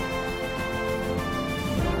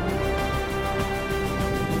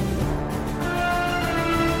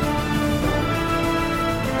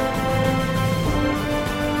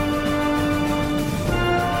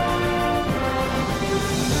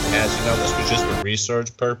 As you know, this was just for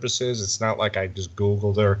research purposes. It's not like I just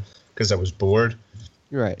Googled her because I was bored.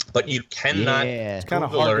 Right. But you cannot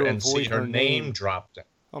Google her and see her name dropped.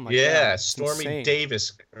 Oh my God. It's Stormy insane.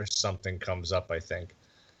 Davis or something comes up, I think.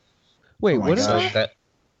 Wait, what is that?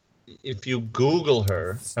 If you Google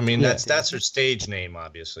her, I mean, that's her stage name,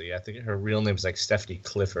 obviously. I think her real name is like Stephanie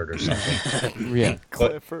Clifford or something. Yeah.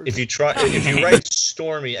 But if you write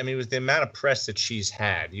Stormy, I mean, with the amount of press that she's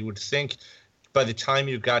had, you would think by the time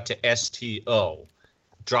you got to STO,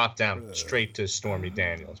 drop down straight to Stormy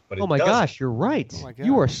Daniels. But oh my gosh, you're right. Oh my God.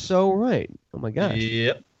 You are so right. Oh my gosh.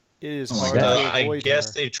 Yep. It is Oh my hard to God. I avoid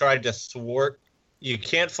guess her. they tried to thwart. You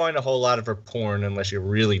can't find a whole lot of her porn unless you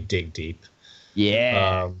really dig deep.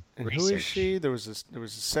 Yeah. And who is she? There was a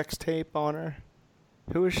sex tape on her.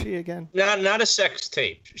 Who is she again? Not a sex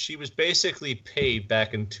tape. She was basically paid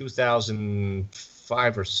back in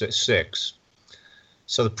 2005 or 6.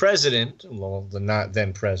 So the president, well, the not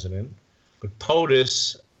then president, but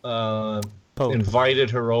POTUS invited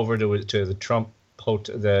her over to the Trump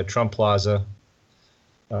Plaza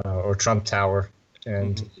or Trump Tower,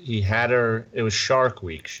 and he had her. It was Shark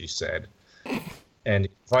Week, she said, and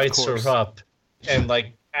he invites her up, and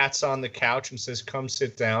like pats on the couch and says, "Come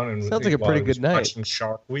sit down." And sounds like a pretty good night. Watching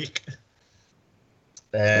Shark Week,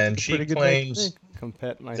 and she pretty good claims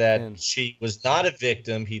that she was not a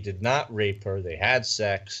victim. He did not rape her. They had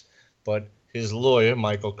sex, but his lawyer,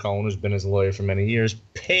 Michael Cohen, who's been his lawyer for many years,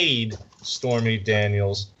 paid Stormy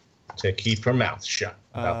Daniels to keep her mouth shut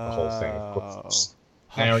about the whole thing. Of course,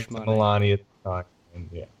 married to Melania at the time. And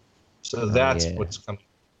yeah. So that's what's coming.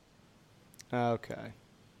 Okay.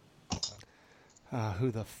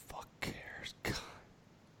 Who the fuck cares? God.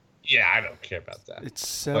 Yeah, I don't care about that. It's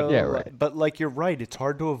so, but like you're right, it's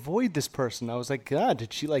hard to avoid this person. I was like, God,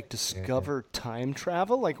 did she like discover time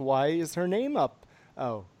travel? Like, why is her name up?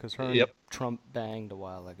 Oh, because her and Trump banged a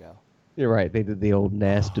while ago. You're right. They did the old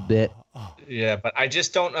nasty bit. Yeah, but I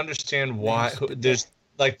just don't understand why. There's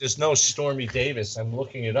no Stormy Davis. I'm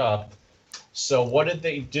looking it up. So what did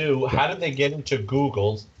they do? How did they get into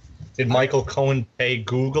Google? Did Michael Cohen pay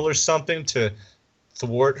Google or something to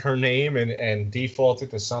thwart her name and default it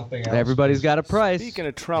to something else? Everybody's got a price. Speaking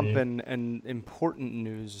of Trump and important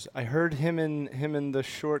news, I heard him and the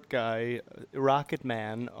short guy, Rocket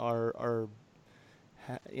Man, are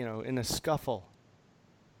in a scuffle.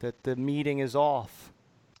 That the meeting is off.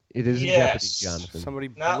 It is in jeopardy, Jonathan. Somebody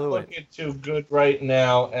not blew looking too good right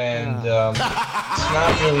now, and it's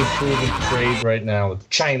not really proven trade right now with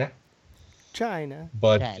China.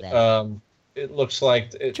 But it looks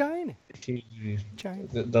like China.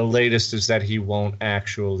 The latest is that he won't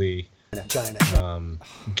actually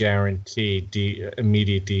guarantee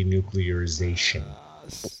immediate denuclearization.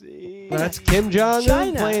 That's Kim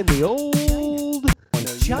Jong-un playing the old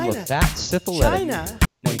fat syphilitic.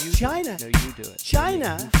 China. No, you do it.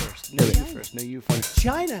 China. No, you first. No, you first.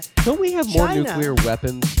 China. Don't we have more nuclear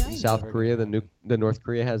weapons in South Korea than North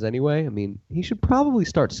Korea has anyway? I mean, he should probably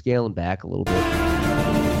start scaling back a little bit.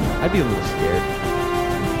 I'd be a little scared.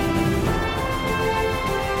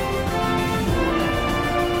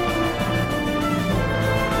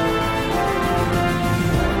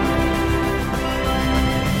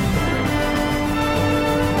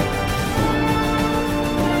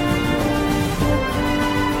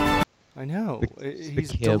 I know.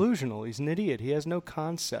 He's delusional. He's an idiot. He has no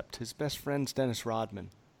concept. His best friend's Dennis Rodman.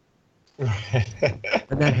 And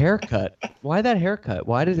that haircut. Why that haircut?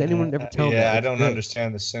 Why does anyone ever tell me? Yeah, I don't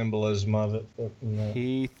understand the symbolism of it. But,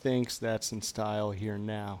 He thinks that's in style here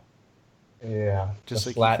now. Yeah. Just the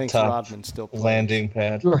like flat he thinks top Rodman still plays. landing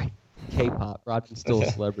pad. Right. K-pop. Rodman's still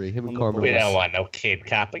a celebrity. Him and Carmen. We don't want no kid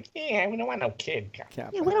copping. Yeah, we don't want no kid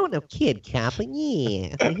copping. Yeah, we don't want no kid copping.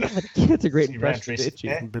 Yeah. That's a great impression of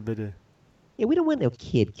Itchy. Yeah, we don't want no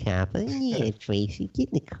kid copping. Yeah, Tracy, get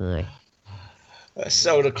in the car.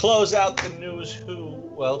 So to close out the news,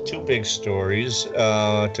 two big stories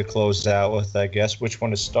to close out with, I guess. Which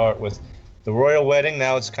one to start with? The royal wedding,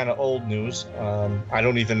 now it's kind of old news. I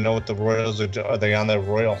don't even know what the royals are they on their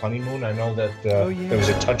royal honeymoon? I know that there was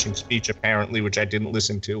a touching speech apparently, which I didn't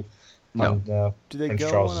listen to. No. Do they Prince go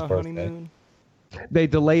Charles's on a birthday. honeymoon? They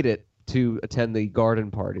delayed it to attend the garden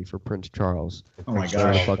party for Prince Charles. Oh my I don't know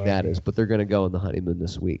what the gosh. fuck that is, but they're going to go on the honeymoon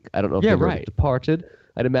this week. I don't know if they've already departed.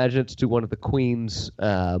 I'd imagine it's to one of the Queen's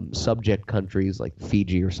subject countries, like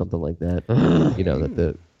Fiji or something like that. You know,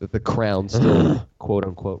 that the crown still, quote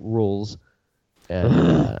unquote, rules.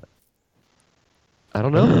 And I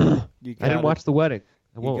don't know. I didn't watch the wedding.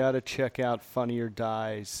 You got to check out Funny or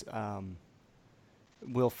Die's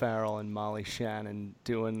Will Ferrell and Molly Shannon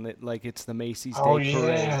doing it like it's the Macy's Day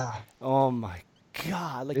Parade. Oh my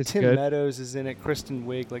God! Like It's Tim good. Meadows is in it, Kristen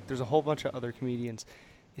Wiig. Like there's a whole bunch of other comedians.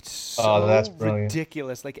 It's so that's brilliant.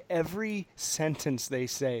 ridiculous. Like every sentence they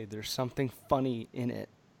say, there's something funny in it.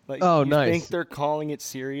 Like Oh, you nice. think they're calling it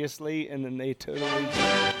seriously, and then they totally like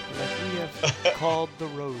we have called the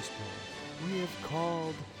Rose Bowl. We have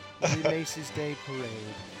called the Macy's Day Parade.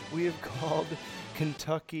 We have called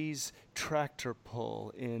Kentucky's tractor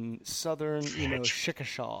pull in southern,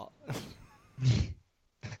 Chickasha.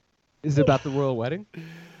 Is it about the royal wedding?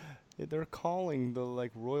 They're calling the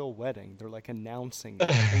royal wedding. They're announcing it.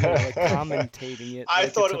 They're commentating it. I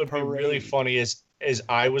like thought it's it a would be really parade. funny as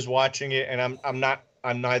I was watching it, and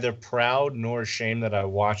I'm neither proud nor ashamed that I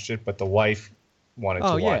watched it, but the wife wanted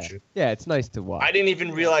to watch it. Yeah, it's nice to watch. I didn't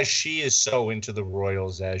even realize she is so into the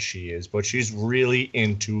Royals as she is, but she's really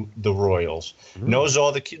into the Royals. Knows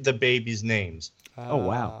all the babies' names. Oh,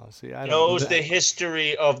 wow. See, I don't Knows the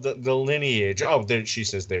history of the lineage. Oh, she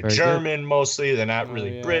says they're Very German mostly. They're not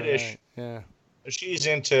really yeah, British. right, yeah. She's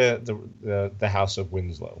into the House of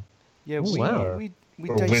Winslow. Yeah, wow. we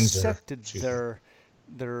Or Windsor, dissected excuse their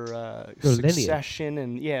lineage. succession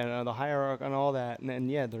and the hierarchy and all that, and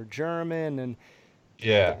they're German and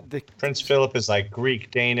Yeah. the Prince Philip is like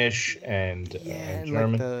Greek, Danish, and and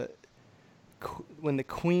German. when the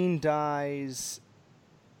Queen dies,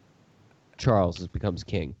 Charles becomes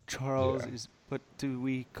king. Charles is. But do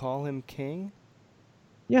we call him king?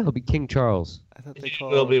 Yeah, he'll be King Charles. I thought they It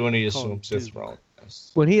will be when he call him assumes his Duke. throne.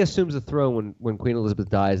 When he assumes the throne, when Queen Elizabeth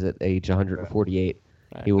dies at age 148,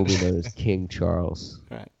 he will be known as King Charles.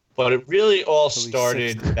 Right. But it really all So he's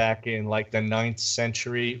started 60. back in the 9th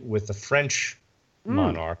century with the French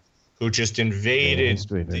monarch who just invaded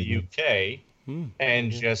history, very the UK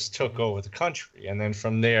and just took over the country. And then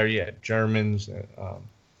from there, Germans,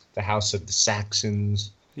 the House of the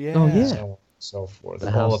Saxons, Yeah. Oh, yeah. so forth, The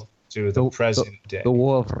all house- up to the present day. The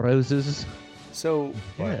War of Roses. So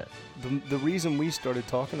Yeah. the reason we started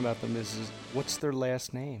talking about them is what's their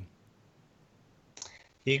last name?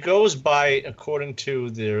 He goes by, according to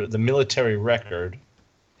the military record,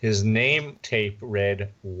 his name tape read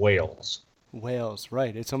Wales. Wales,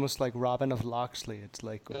 right? It's almost like Robin of Locksley. It's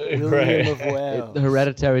like Right. William of Wales. The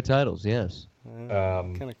hereditary titles, yes.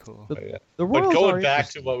 Kind of cool. The But royals going are back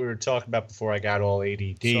to what we were talking about before I got all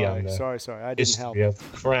ADD on the Sorry. I didn't help. history of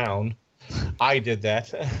the crown, I did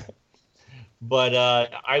that. But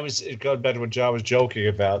I was going back to what John was joking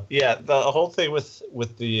about. Yeah, the whole thing with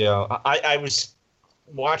the I was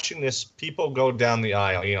watching this. People go down the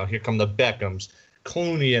aisle. Here come the Beckhams,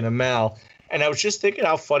 Clooney, and Amal. And I was just thinking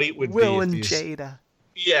how funny it would Will be. and if Jada.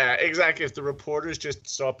 Yeah, exactly. If the reporters just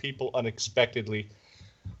saw people unexpectedly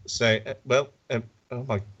say, "Well,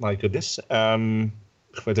 oh my goodness,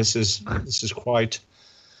 but this is quite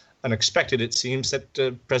unexpected." It seems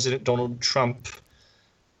that President Donald Trump,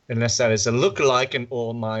 unless that is a lookalike and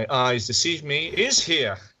all my eyes deceive me, is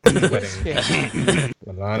here. Wedding.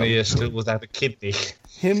 Melania is still without a kidney.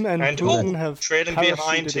 Him and Putin have trailing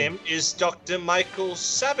behind parachuted him is Dr. Michael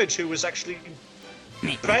Savage, who was actually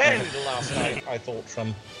banned last night, I thought,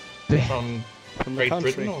 from Great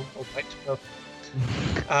country. Britain. All right.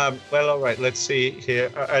 Well, all right. Let's see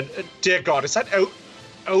here. Dear God, is that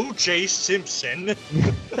O.J. Simpson?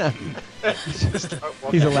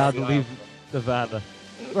 He's allowed to leave Nevada.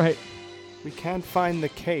 Right. We can't find the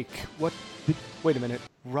cake. What? Wait a minute.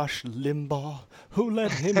 Rush Limbaugh? Who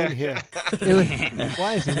let him in here?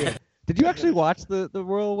 Why is he here? Did you actually watch the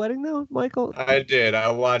royal wedding though, Michael? I did. I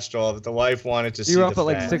watched all of it. The wife wanted to see You were the up at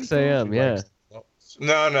like facts. 6 a.m. She Yeah. likes-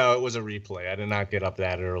 No, it was a replay. I did not get up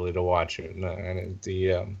that early to watch it. No, and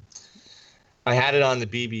I had it on the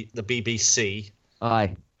BBC.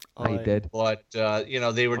 I did. But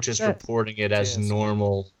they were just that? reporting it as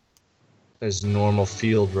normal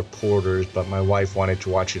field reporters. But my wife wanted to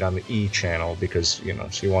watch it on the E channel because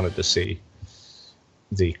she wanted to see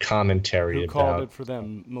the commentary Who about. called it for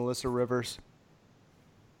them? Melissa Rivers?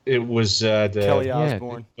 It was the Kelly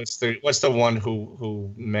Osbourne. What's the one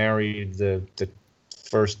who married the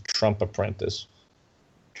first Trump apprentice.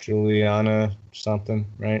 Juliana something,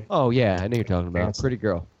 right? Oh, yeah, I know you're talking about. Pretty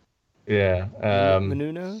girl. Yeah.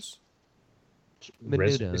 Menunos?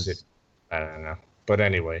 Is it? I don't know. But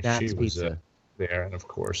anyway, That's she was pizza. there, and of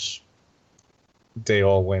course, they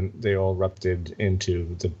all erupted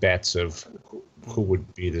into the bets of who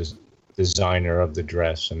would be the designer of the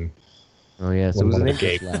dress, and oh yeah, so it was an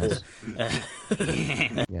English lass.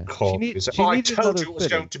 yeah. I told you it was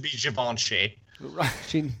going to be Givenchy. Right.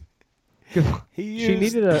 She He used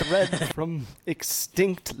needed a thread from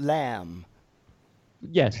extinct lamb.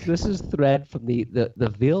 Yes, this is thread from the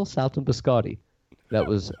veal saltum biscotti that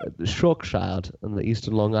was the Shropshire on the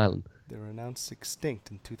eastern Long Island. They were announced extinct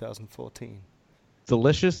in 2014.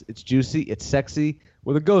 Delicious, it's juicy, it's sexy.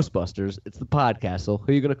 We're the Ghostbusters. It's the podcast. So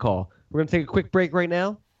who are you going to call? We're going to take a quick break right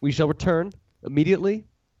now. We shall return immediately,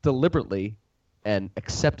 deliberately, and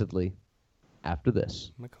acceptedly after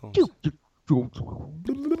this.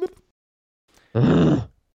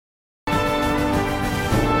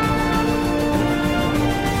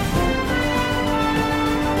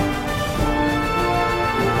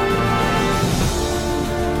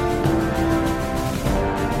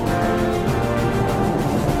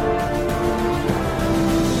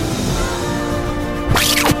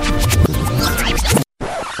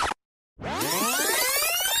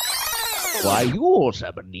 Why, yours,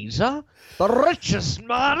 Ebenezer, the richest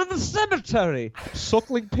man in the cemetery.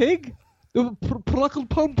 Suckling pig? Pluckle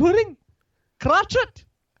plum pudding? Cratchit?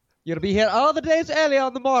 You'll be here all the days early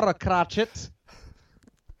on the morrow, Cratchit.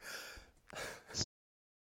 It's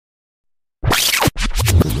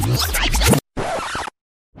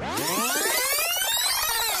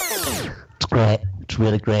great. It's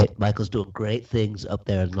really great. Michael's doing great things up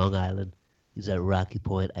there in Long Island. He's at Rocky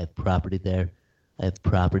Point. I have property there. I have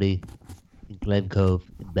property in Glen Cove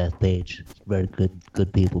and Bethpage. Very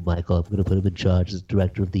good people, Michael. I'm going to put him in charge as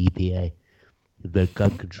director of the EPA. He's very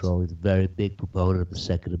gun control. He's a very big proponent of the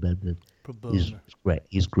Second Amendment. He's great.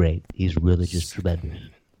 He's great. He's really just tremendous,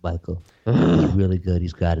 Michael. He's really good.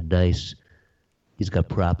 He's got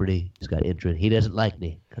property. He's got interest. He doesn't like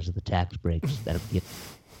me because of the tax breaks that I'm getting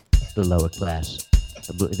the lower class.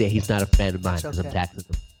 He's not a fan of mine because I'm taxing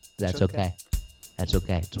him. That's okay. That's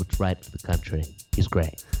okay. It's what's right for the country. He's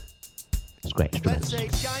great. He's great. He's Let's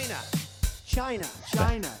tremendous. say China.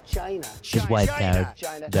 His wife, Karen,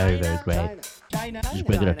 very, very great. He's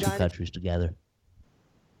bringing our two countries together.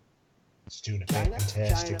 He's doing a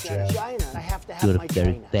fantastic job. Doing a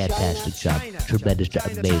very fantastic job. Tremendous job.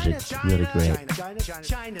 Amazing. Really great.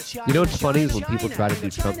 You know what's funny is when people try to do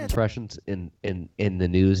Trump impressions in the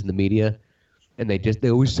news, in the media, and they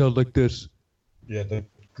always sound like this. Yeah, they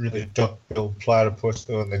really duck-billed platypus,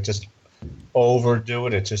 though, and they just overdo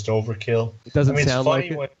it. It's just overkill. It doesn't it's sound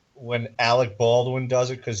funny like it. when Alec Baldwin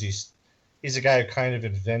does it, because he's a guy who kind of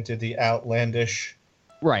invented the outlandish.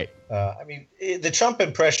 Right. The Trump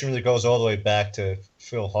impression really goes all the way back to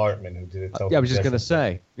Phil Hartman, who did it. Yeah, I was just going to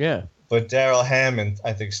say, yeah. But Daryl Hammond,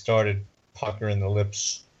 I think, started puckering the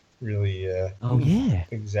lips really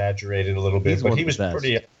exaggerated a little bit. He's but one he of was the best.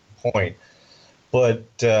 pretty on point. But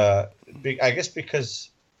I guess because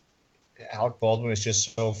Alec Baldwin is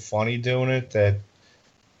just so funny doing it that,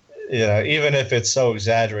 even if it's so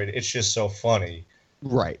exaggerated, it's just so funny.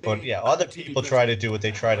 Right. But, yeah, other people try to do what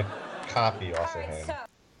they try to copy off of him.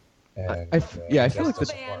 And, I feel like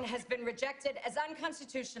this ban has been rejected as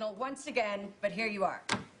unconstitutional once again, but here you are.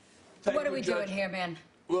 Thank What are you, we Judge. doing here, man?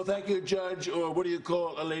 Well, thank you, Judge, or what do you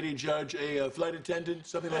call a lady judge? A flight attendant,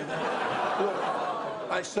 something like that? Well,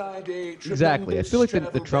 I signed a Exactly. I feel like the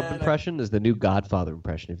travel Trump ban. impression is the new Godfather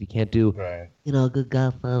impression. If you can't do, a good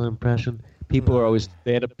Godfather impression. people are always,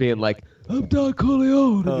 they end up being like, I'm Don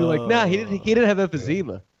Corleone. And you're like, nah, he didn't have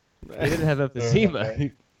emphysema. He didn't have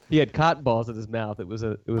emphysema. He had cotton balls in his mouth. It was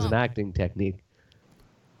an acting technique.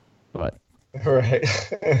 But right.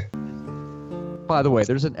 By the way,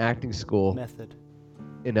 there's an acting school Method.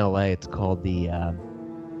 in LA. It's called the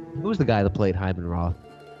who was the guy that played Hyman Roth?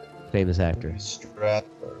 Famous actor. Strasberg.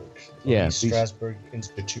 Yeah, Strasberg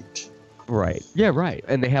Institute. Right. Yeah, right.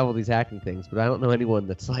 And they have all these acting things, but I don't know anyone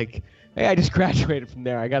that's like, hey, I just graduated from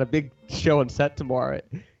there. I got a big show on set tomorrow.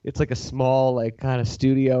 It's like a small, like, kind of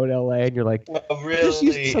studio in LA, and you're like, well, just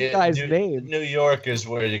use really, some guy's name. New York is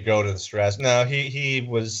where you go to the Strasberg. No, he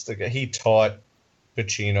was the guy. He taught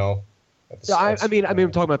Pacino. I mean, I'm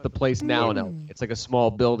talking about the place now in LA. It's like a small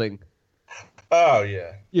building. Oh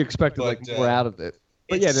yeah. You expected like more out of it,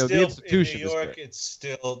 but yeah, no, the institution in New York. is great. It's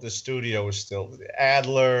still the studio is still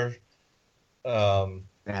Adler.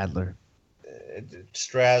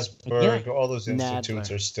 Strasberg. All those institutes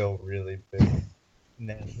are still really big.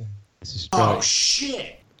 This is Oh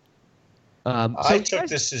shit! I took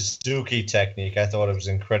the Suzuki technique. I thought it was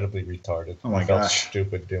incredibly retarded. Oh my I felt gosh.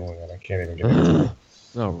 stupid doing it. I can't even get into it.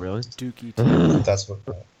 Oh, really? Dookie. That's what.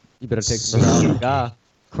 You better take some Krav Maga.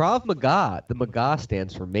 Krav Maga. The Maga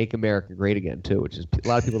stands for Make America Great Again too, which is a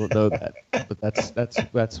lot of people don't know that, but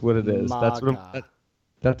that's what it is. That's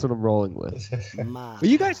what I'm rolling with. But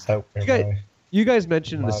you guys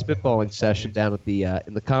mentioned in the spitballing session down at the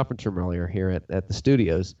in the conference room earlier here at the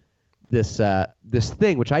studios this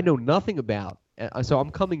thing which I know nothing about. So I'm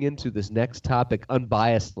coming into this next topic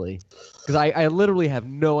unbiasedly because I literally have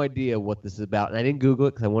no idea what this is about, and I didn't Google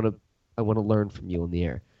it because I want to learn from you on the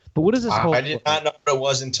air. But what is this whole? I did not know what it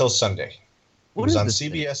was until Sunday. What it was is on this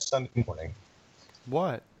CBS Sunday morning.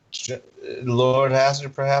 What? Lord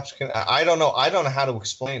Hazard perhaps can. I don't know. I don't know how to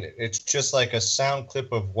explain it. It's just like a sound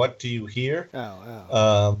clip of what do you hear?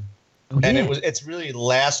 And it's really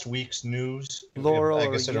last week's news. Laurel I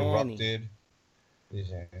guess it Yannie. erupted.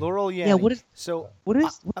 Laurel Yannie. Yeah, what is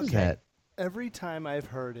okay. that? Every time I've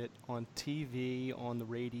heard it on TV, on the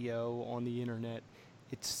radio, on the internet,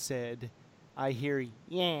 it's said, I hear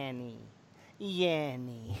Yannie.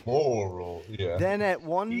 Yannie. Laurel, yeah. Then at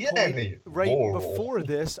one Yannie. point, right Laurel. before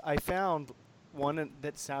this, I found one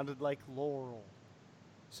that sounded like Laurel.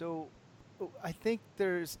 So I think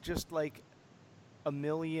there's just like a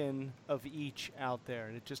million of each out there,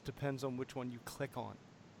 and it just depends on which one you click on.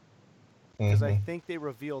 Because I think they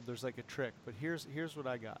revealed there's like a trick, but here's what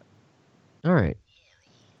I got. All right.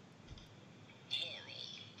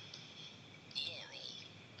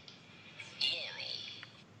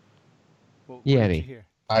 What did you Yannie. hear?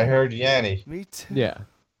 I heard Yannie. Me too. Yeah.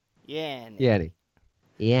 Yannie.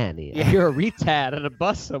 Yannie. You're a retard on a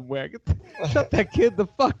bus somewhere. Shut that kid the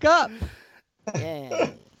fuck up.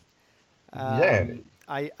 Yannie. Yannie.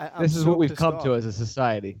 I'm This is so what we've pissed come off to as a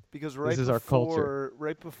society. because this is our culture.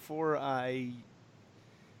 Right before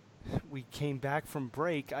we came back from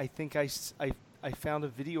break, I think I found a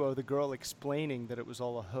video of the girl explaining that it was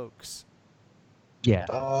all a hoax. Yeah.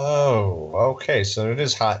 Oh, okay. So it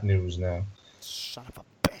is hot news now. Son of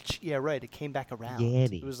a bitch. Yeah, right. It came back around.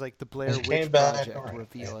 Yannie. It was like the Blair It came Witch back Project around.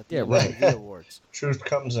 reveal at the Yeah, right. MTV Awards. Truth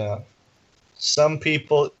comes out. Some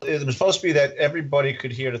people, it was supposed to be that everybody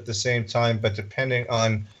could hear it at the same time, but depending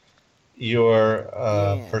on your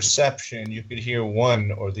perception, you could hear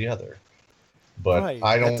one or the other. But right.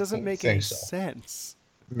 I don't That doesn't make think any so. sense.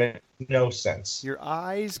 No sense. Your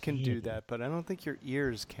eyes can do that, but I don't think your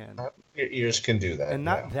ears can. Your ears can do that. And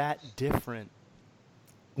not that different.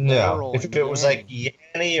 No. Laurel If and it was like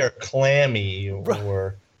Yannie or Clammy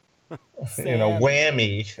or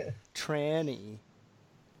Whammy. Tranny.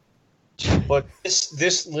 But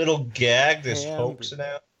this little gag, this Handy. hoax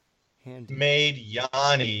out, Handy. made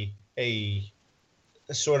Yanni a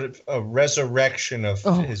sort of a resurrection of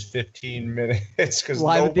his 15 minutes because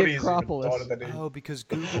Live at the nobody's even Acropolis. thought of the name. Oh, because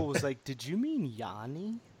Google was like, "Did you mean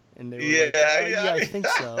Yanni?" And they were Yeah, like, oh, yeah. I think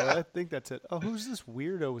so. I think that's it. Oh, who's this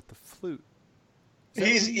weirdo with the flute? Is that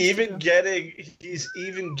He's what he used to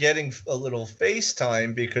even do? getting a little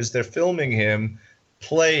FaceTime because they're filming him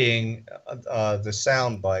playing the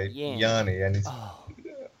soundbite Yanni, and he's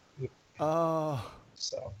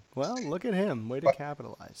so well, look at him. Way to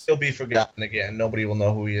capitalize. he'll be forgotten again. Nobody will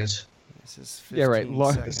know who he is. This is 15 Yeah, right.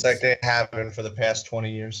 seconds. It's like they haven't for the past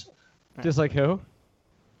 20 years. Just like who?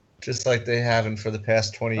 Just like they haven't for the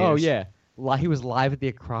past 20 years. Oh yeah. He was live at the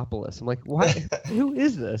Acropolis. I'm like, why? Who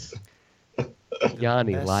is this?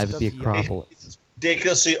 Yanni Best live at the of Yanni. Acropolis.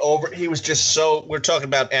 Ridiculously over. He was just so. We're talking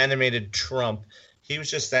about animated Trump. He was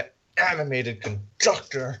just that animated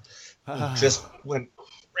conductor who just went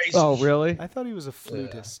crazy. Oh really? I thought he was a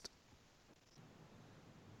flutist.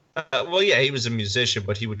 Well, yeah, he was a musician,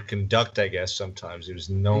 but he would conduct, I guess, sometimes. He was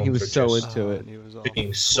known He for was so just into it. He was all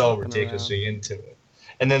being so flopping ridiculously into it.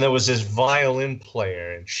 And then there was this violin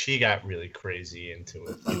player, and she got really crazy into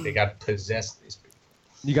it. Like they got possessed, these people.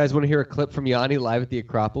 You guys want to hear a clip from Yanni live at the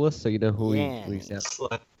Acropolis so you know who he sounds?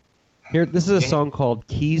 Here, this is a song called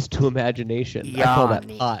 "Keys to Imagination." I call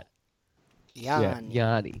that hot. Yeah,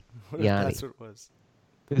 Yanni. That's what it was.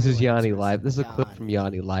 This is Yanni live. This is a clip from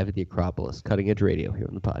Yanni live at the Acropolis, Cutting Edge Radio here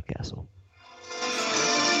on the Podcastle.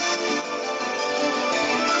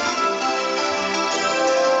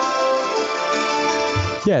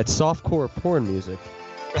 Yeah, it's softcore porn music.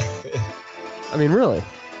 I mean, really.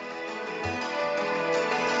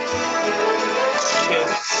 Can't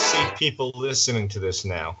see people listening to this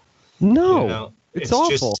now. No, You know, it's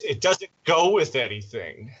awful. Just, it doesn't go with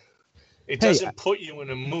anything. It doesn't put you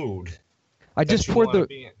in a mood. I just you poured wanna the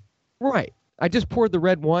be in. right. I just poured the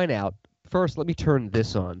red wine out. First, let me turn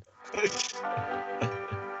this on.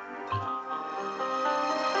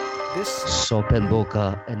 This Sopa en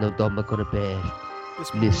boca e non dormo con be.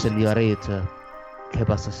 Mi señorita, ¿qué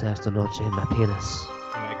vas a hacer esta noche en my penis?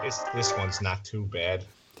 I guess this one's not too bad.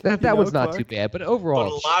 That one's not too bad, but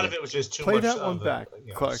overall, But a lot of it was just too Play much that one of back,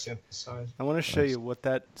 Clark. synthesized. I want to show you what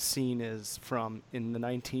that scene is from in the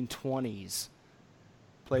 1920s.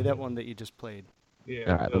 Play that one that you just played. Yeah.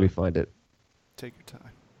 All right, let me find it. Take your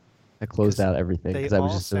time. I closed out everything because I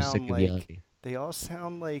was just so sick of Yannie. They all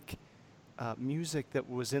sound like music that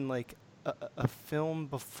was in like a film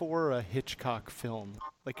before a Hitchcock film,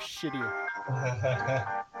 like shittier.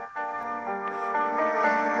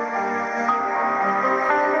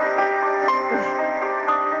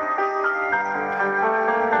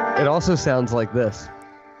 It also sounds like this.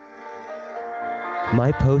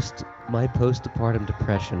 My postpartum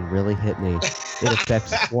depression really hit me. It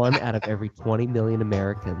affects 1 out of every 20 million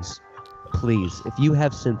Americans. Please, if you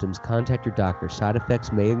have symptoms, contact your doctor. Side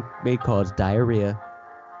effects may cause diarrhea,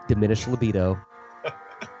 diminished libido,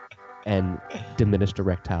 and diminished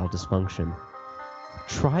erectile dysfunction.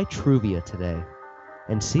 Try Truvia today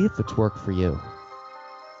and see if it's worked for you.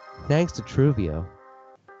 Thanks to Truvia,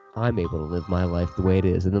 I'm able to live my life the way it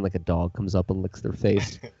is. And then like a dog comes up and licks their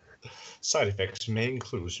face. Side effects may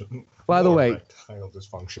include. By the way, erectile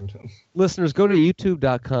dysfunction. Listeners, go to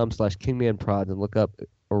youtube.com/kingmanprods and look up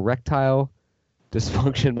erectile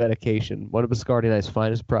dysfunction medication. One of Biscardi and I's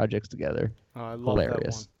finest projects together. Oh, I love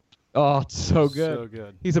Hilarious. that one. Oh, it's so good. So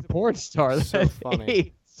good. He's a porn star. So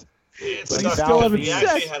funny. It's But not still bad. having He sex.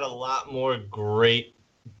 actually had a lot more great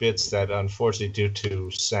bits that, unfortunately, due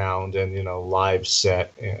to sound and live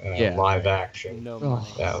set, live action,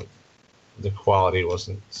 the quality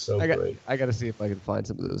wasn't so great. I got to see if I can find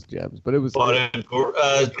some of those gems. But it was. But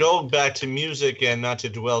going back to music and not to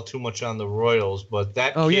dwell too much on the Royals, but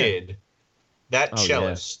that kid, that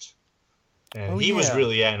cellist, and he was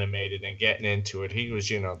really animated and getting into it. He was,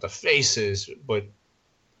 the faces, but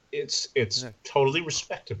it's totally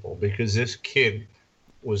respectable because this kid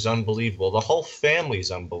was unbelievable. The whole family's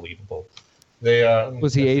unbelievable. They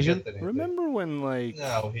was he Asian? Remember when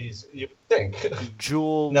No, you think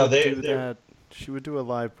Jewel would do that? She would do a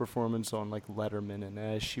live performance on like Letterman, and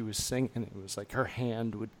as she was singing, it was like her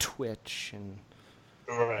hand would twitch, and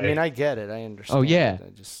I mean, I get it, I understand. Oh yeah.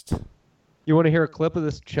 I just. You want to hear a clip of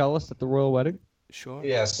this cellist at the royal wedding? Sure.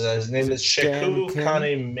 Yes, his name is Sheku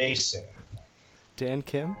Kane Mason. Dan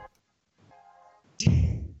Kim?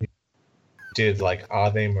 Did like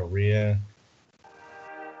Ave Maria.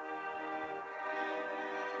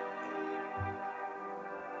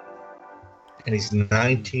 And he's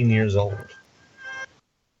 19 years old.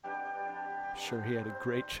 Sure, he had a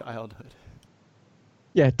great childhood.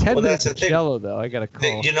 Yeah, 10 Well, minutes that's of the thing. cello, though. I got to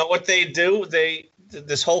call. You know what they do?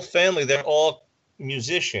 This whole family, they're all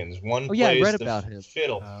musicians. One Oh, yeah, I plays read the about him.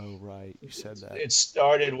 fiddle. Oh, right. You said that. It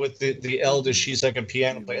started with the eldest. She's like a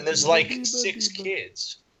piano player. And there's like 6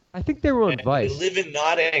 kids. I think they were on And Vice. They live in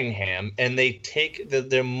Nottingham, and they take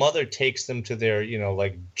their mother takes them to their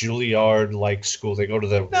like Juilliard like school. They go to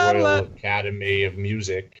the Royal Academy of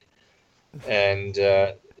Music, and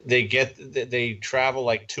they travel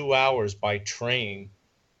like 2 hours by train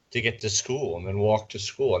to get to school, and then walk to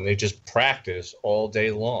school, and they just practice all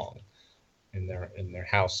day long in their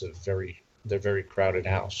house, their very crowded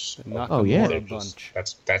house. Oh yeah,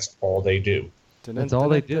 that's all they do. That's all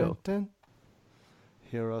they do.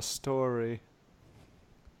 Hear a story.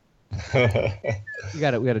 We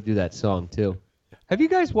got to do that song too. Have you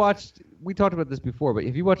guys watched? We talked about this before, but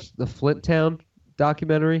have you watched the Flint Town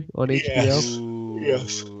documentary on HBO? Ooh,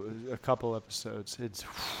 Yes. A couple episodes.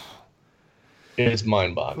 It's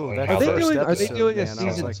mind-boggling. Ooh, Are they doing a man, I was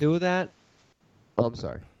season like- 2 of that? Oh, I'm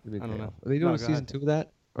sorry. I don't know. Are they doing No, a go season ahead. 2 of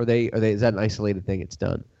that? Or is that an isolated thing? It's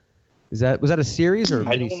done. Was that a series or?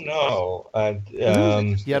 I don't know.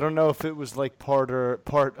 Yeah, I don't know if it was like part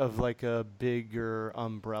of like a bigger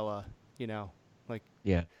umbrella, like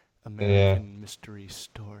Yeah. American Mystery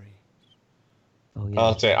Story. Oh yeah.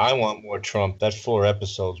 I'll say I want more Trump. That 4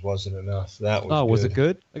 episodes wasn't enough. That was. Oh, was good. it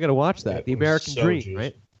good? I got to watch that. It The was American so Dream, juicy.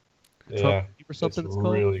 right? Yeah, Trump or something it's it's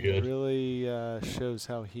called? really It good. really shows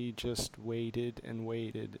how he just waited and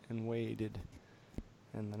waited and waited,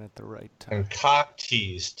 and then at the right time. And cock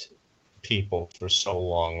teased people for so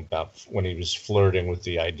long about when he was flirting with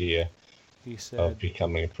the idea He of said,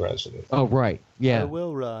 becoming a president. Oh right. Yeah. "I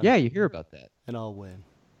will run. Yeah, you hear about that. and I'll win.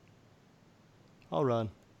 I'll run,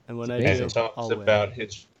 and when I And do, it talks I'll win." about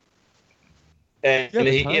his. And Yeah,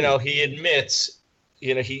 he, the time. he admits,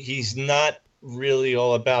 he's not really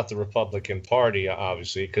all about the Republican Party,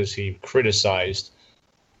 obviously, because he criticized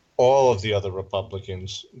all of the other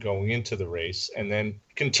Republicans going into the race, and then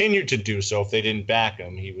continued to do so if they didn't back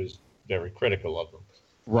him. He was very critical of them.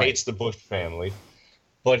 hates the Bush family,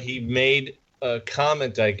 but he made a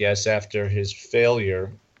comment, I guess, after his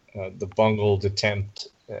failure, the bungled attempt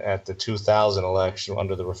at the 2000 election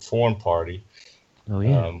under the Reform Party. Oh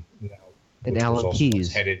yeah, and Alan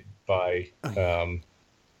Keyes, headed by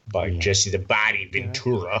Jesse the Body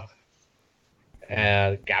Ventura,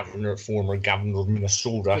 former governor of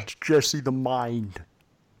Minnesota. It's Jesse the Mind.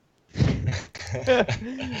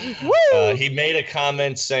 He made a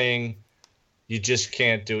comment saying, "You just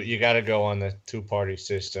can't do it. You got to go on the two-party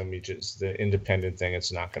system. The independent thing.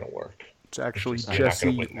 It's not going to work." It's actually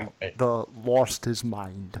Jesse the lost his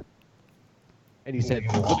mind. And he said,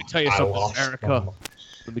 "Let me tell you something, America.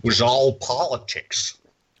 It was all politics.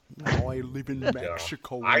 Now I live in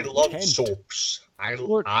Mexico. I love soaps. I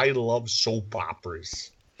love soap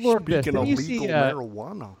operas." Speaking of legal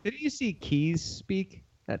marijuana. Did you see Keyes speak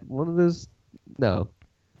at one of those? No.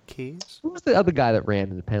 Keyes? Who was the other guy that ran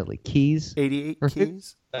independently? Keyes? 88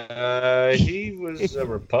 Keyes? He was a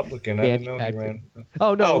Republican. I didn't know he ran.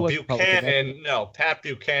 Oh, no. Buchanan. No, Pat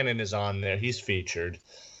Buchanan is on there. He's featured.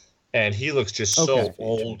 And he looks just so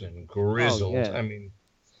old and grizzled. Oh, yeah. I mean,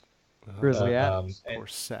 Grizzly Adams. Or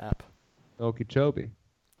Sap. Okeechobee.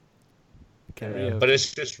 But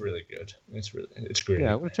it's just really good. It's great.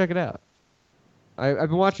 Yeah, I'm gonna check it out. I've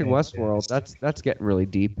been watching Westworld. That's getting really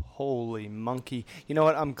deep. Holy monkey! You know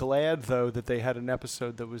what? I'm glad though that they had an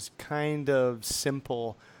episode that was kind of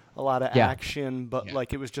simple, a lot of action, but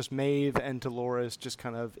like it was just Maeve and Dolores just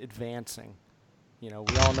kind of advancing. You know,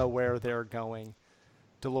 we all know where they're going.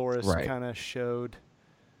 Dolores kind of showed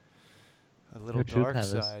a little dark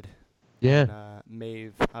side. Yeah. And,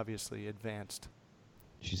 Maeve obviously advanced.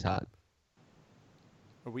 She's hot.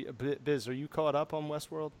 Are we, Biz, are you caught up on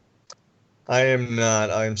Westworld? I am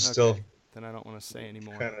not. I'm still. Then I don't want to say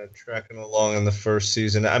anymore. Kind of tracking along in the first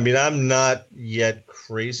season. I mean, I'm not yet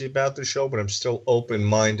crazy about the show, but I'm still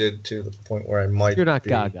open-minded to the point where I might. You're not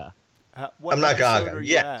Gaga. I'm not Gaga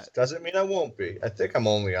yet. Doesn't mean I won't be. I think I'm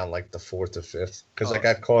only on like the 4th or 5th because I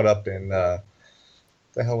got caught up in. The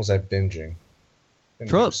hell was I binging?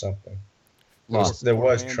 Trump. Or something. There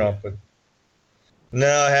was Trump, but no,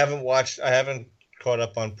 I haven't watched. I haven't caught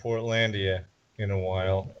up on Portlandia in a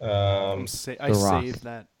while. I saved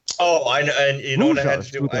that. Oh, I know, and you know what I had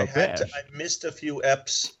to do? I missed a few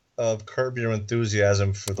eps of Curb Your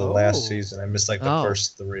Enthusiasm for the last season. I missed like the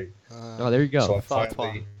first 3. There you go. So I'm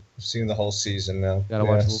finally seeing the whole season now. Gotta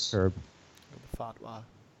watch a little Curb.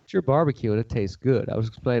 It's your barbecue and it tastes good. I was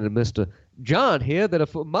explaining to Mr. John here that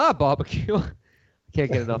for my barbecue, I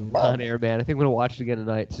can't get enough on air, man. I think I'm gonna watch it again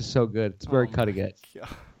tonight. It's just so good. It's very cutting edge.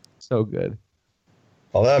 So good.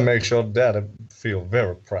 Well, that makes your dad feel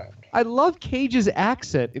very proud. I love Cage's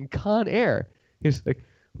accent in Con Air. He's like,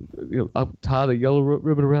 I'm tired of yellow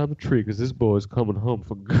ribbon around the tree because this boy's coming home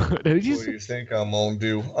for good. And What do you think I'm gonna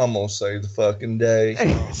do? I'm gonna save the fucking day.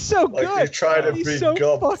 It's so good. Like you try to be so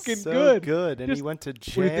fucking good. And he went to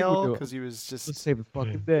jail because he was just save the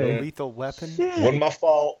fucking day. A lethal weapon. Yeah. Wasn't my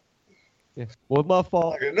fault. Yeah. Wasn't my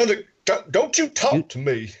fault. Don't you talk to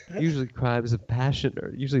me. Usually crimes of passion,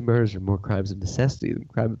 or usually murders are more crimes of necessity than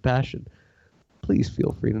crime of passion. Please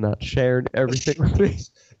feel free to not share everything with me.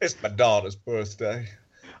 It's my daughter's birthday.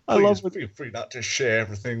 Please feel free not to share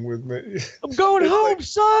everything with me. I'm going home,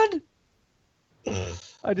 son.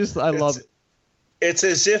 I love it. It's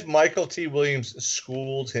as if Michael T. Williams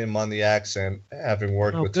schooled him on the accent, having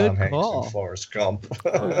worked with Tom Hanks and Forrest Gump.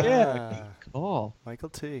 Good call. Michael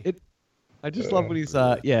T. I just love when he's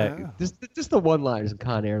just the one-liners in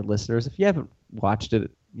Con Air, listeners. If you haven't watched it,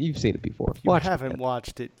 you've seen it before. If you haven't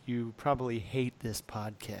watched it, you probably hate this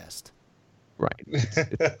podcast. Right. It's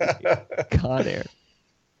Con Air.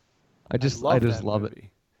 I just love it.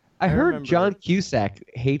 I heard John Cusack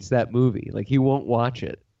hates that movie. Like he won't watch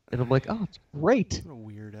it. And I'm like, oh, it's great. What a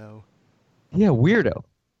weirdo. Yeah, weirdo. What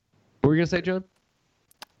were you gonna say, John?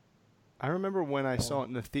 I remember when I saw it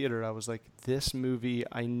in the theater, I was like, this movie,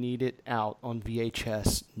 I need it out on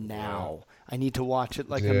VHS now. I need to watch it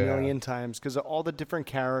like a million times because of all the different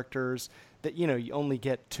characters that, you only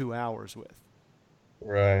get 2 hours with.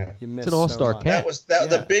 Right. It's You miss an all-star much. cast.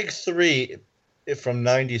 The big 3 from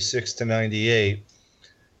 96 to 98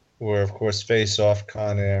 were, of course, Face Off,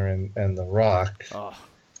 Con Air, and The Rock. Oh,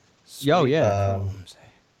 yeah.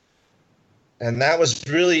 And that was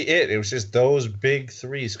really it. It was just those big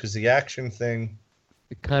 3s because the action thing.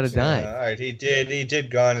 It kind of died. All right, he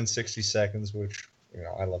did Gone in 60 Seconds, which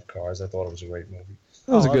I love cars. I thought it was a great movie.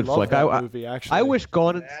 That was a good I love flick. That movie, actually. I wish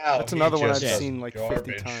Gone in... That's another one I've just seen like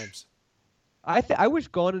 50 times. I wish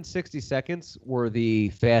Gone in 60 Seconds were the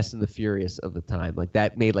Fast and the Furious of the time. Like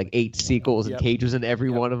that made like 8 sequels and Cage was in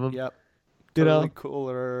every one of them. Yep. You know? Totally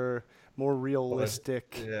cooler, more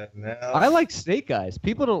realistic. Yeah, now I like Snake Eyes.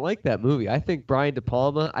 People don't like that movie. I think Brian De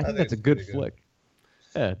Palma. I think that's a good flick.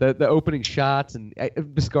 Yeah, the opening shots, and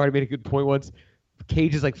Biscardi made a good point once.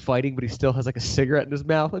 Cage is like fighting, but he still has like a cigarette in his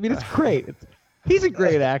mouth. I mean, it's great. He's a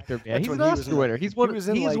great actor, man. He's an Oscar winner. He's one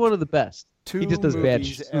of the best. He just does bad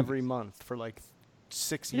movies every month for like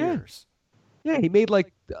 6 Yeah. years. Yeah, he made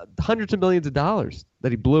like hundreds of millions of dollars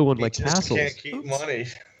that he blew on like he just castles. can't keep money.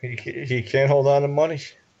 He can't hold on to money.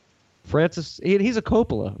 Francis, he's a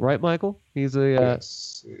Coppola, right, Michael? He's a.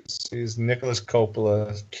 He's Nicholas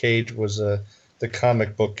Coppola. Cage was the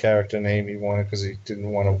comic book character name he wanted because he didn't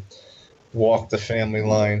want to walk the family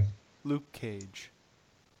line. Luke Cage.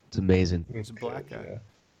 It's amazing. He's a black guy.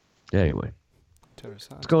 Anyway,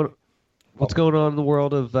 Interessante. what's going on in the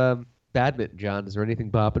world of badminton, John? Is there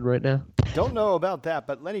anything popping right now? Don't know about that,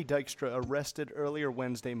 but Lenny Dykstra arrested earlier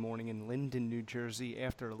Wednesday morning in Linden, New Jersey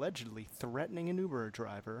after allegedly threatening an Uber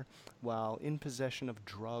driver while in possession of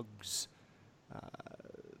drugs.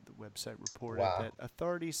 The website reported that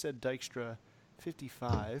authorities said Dykstra,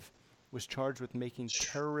 55, was charged with making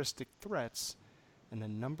terroristic threats and a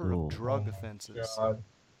number of drug offenses. God.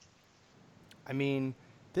 I mean,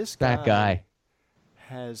 this That guy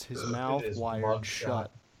has his mouth wired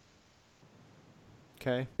shut.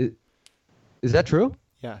 Okay? Is that true?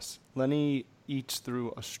 Yes. Lenny eats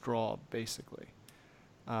through a straw, basically.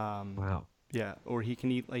 Wow. Yeah, or he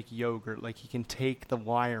can eat like yogurt. Like he can take the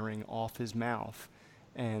wiring off his mouth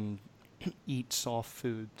and eat soft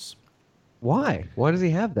foods. Why? Why does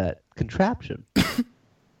he have that contraption?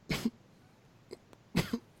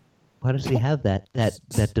 Why does he have that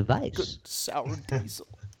device? Good sour diesel.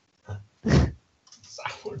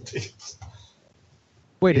 Sour diesel.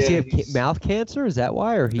 Wait, does he have mouth cancer? Is that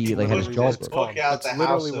why, or he like had his jaw broken? Out the That's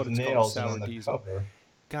house literally of what it's called, nails sour on the diesel. cover.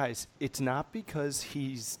 Guys, it's not because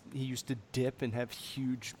he used to dip and have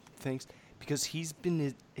huge things. Because he's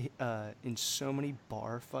been in so many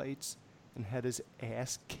bar fights and had his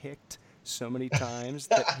ass kicked so many times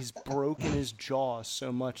that he's broken his jaw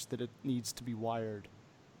so much that it needs to be wired.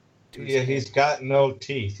 Yeah, he's got no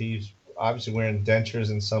teeth. He's obviously wearing dentures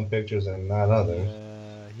in some pictures and not others.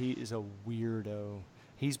 He is a weirdo.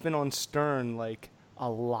 He's been on Stern like a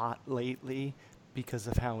lot lately because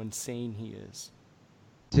of how insane he is.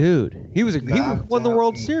 Dude, he won the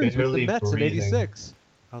World Series with the Mets in '86.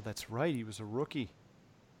 Oh, that's right. He was a rookie.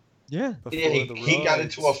 Yeah. Yeah, he got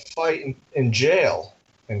into a fight in jail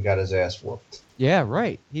and got his ass whooped. Yeah,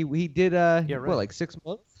 right. He did what, like 6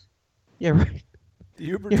 months? Yeah, right. The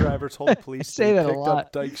Uber driver told police say he that a picked lot.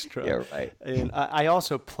 up Dykstra. Yeah, right. And I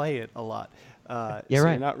also play it a lot. Yeah, so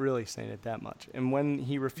right. you're not really saying it that much. And when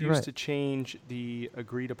he refused right. to change the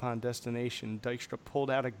agreed upon destination, Dykstra pulled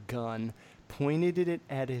out a gun, pointed it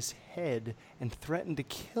at his head, and threatened to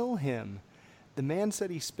kill him. The man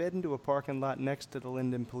said he sped into a parking lot next to the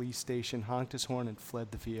Linden police station, honked his horn, and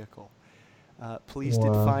fled the vehicle. Police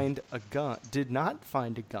did not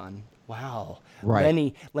find a gun. Wow.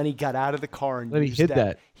 Right. Lenny got out of the car and Lenny used hid that.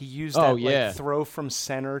 that. He used yeah. throw from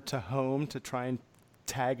center to home to try and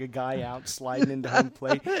tag a guy out sliding into home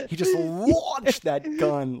plate. He just launched that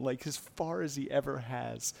gun like as far as he ever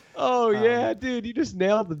has. Oh yeah, dude, you just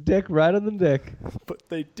nailed the dick right on the dick. But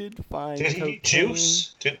they did find Did he eat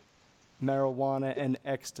juice? marijuana, and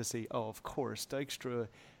ecstasy. Oh, of course. Dykstra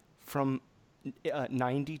from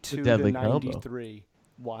 92 to deadly 93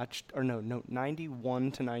 watched, or no,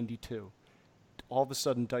 91 to 92. All of a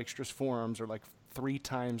sudden, Dykstra's forearms are like 3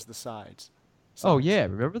 times the size. Oh yeah,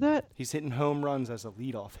 remember that? He's hitting home runs as a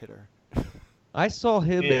leadoff hitter. I saw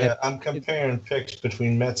him. Yeah, I'm comparing picks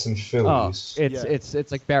between Mets and Phillies.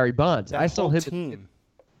 It's like Barry Bonds. That I saw whole him. team.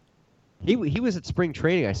 He was at spring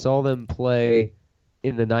training. I saw them play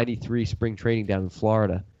in the '93 spring training down in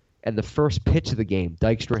Florida. And the first pitch of the game,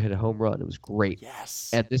 Dykstra hit a home run. It was great.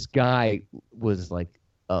 Yes. And this guy was like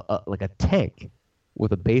a tank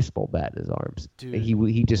with a baseball bat in his arms. Dude.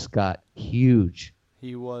 He just got huge.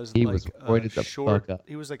 He was roided the short. fuck up.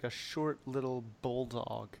 He was like a short little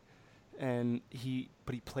bulldog, and he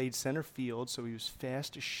played center field, so he was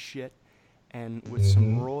fast as shit. And with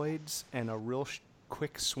some roids and a real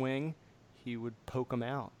quick swing, he would poke him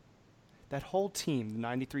out. That whole team, the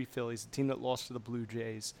 '93 Phillies, the team that lost to the Blue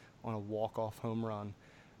Jays on a walk-off home run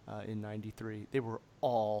in '93, they were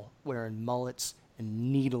all wearing mullets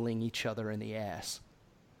and needling each other in the ass.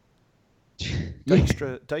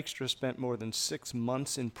 Dykstra spent more than 6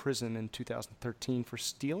 months in prison in 2013 for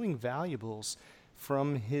stealing valuables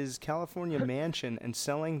from his California mansion and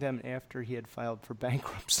selling them after he had filed for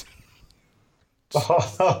bankruptcy.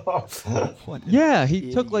 Yeah,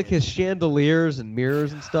 he took like his chandeliers and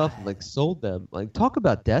mirrors and stuff and like sold them. Like, talk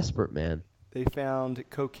about desperate, man. They found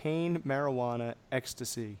cocaine, marijuana,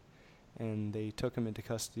 ecstasy, and they took him into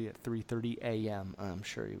custody at 3:30 a.m. I'm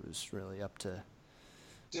sure he was really up to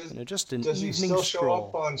just an Does evening he still stroll. show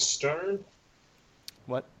up on Stern?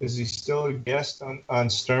 What? Is he still a guest on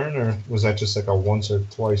Stern, or was that just like a once or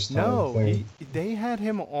twice time thing? They had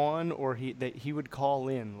him on, or he would call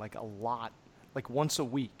in like a lot, like once a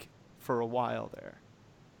week for a while there.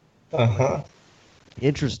 Uh-huh.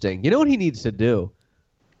 Interesting. You know what he needs to do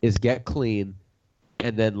is get clean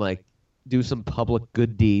and then like do some public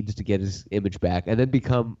good deeds to get his image back and then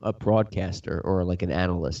become a broadcaster or like an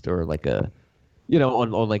analyst or like a,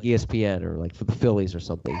 on like ESPN or like for the Phillies or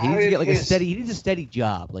something. He needs to get like he needs a steady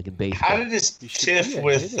job like in baseball. How did his tiff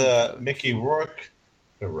with Mickey Rourke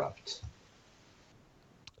erupt?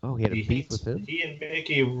 Oh, he had a beef with him? He and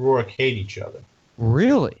Mickey Rourke hate each other.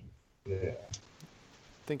 Really? Yeah.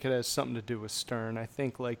 I think it has something to do with Stern. I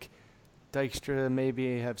think like Dykstra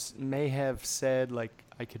may have said like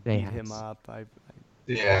I could beat him up.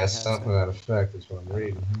 Yeah, something to that effect is what I'm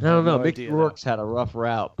reading. I don't know. Mickey Rourke's had a rough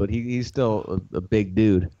route, but he's still a big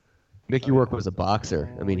dude. Mickey Rourke was a boxer.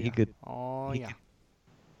 I mean, he could hurt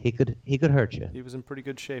you. He was in pretty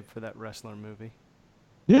good shape for that wrestler movie.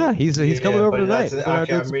 Yeah, he's coming over tonight.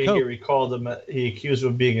 He accused him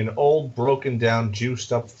of being an old, broken down,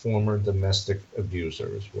 juiced up former domestic abuser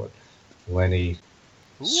is what Lenny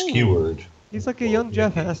skewered. He's like a young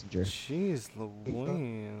Jeff Hassinger. Jeez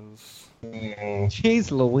Louise.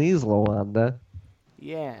 Jeez Louise, Luanda.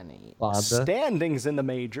 Yannie. Wanda. Standings in the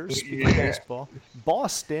majors. Speaking of baseball.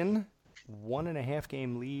 Boston, 1.5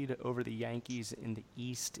 game lead over the Yankees in the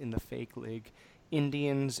East in the fake league.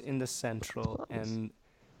 Indians in the Central, and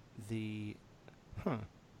the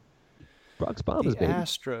Bronx Bombers, baby.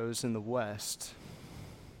 Astros in the West.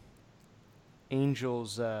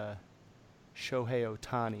 Angels, Shohei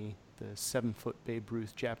Ohtani, the 7-foot Babe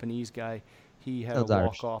Ruth Japanese guy, he had a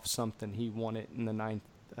walk-off something. He won it in the 9th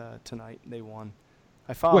tonight. They won.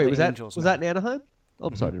 I followed the Angels. Was that in Anaheim? Oh,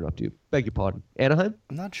 I'm sorry to interrupt you. Beg your pardon. Anaheim?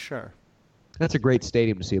 I'm not sure. That's a great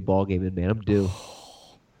stadium to see a ball game in, man. I'm due.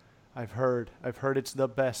 I've heard it's the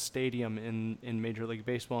best stadium in Major League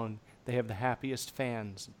Baseball, and they have the happiest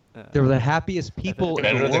fans. They're the happiest people in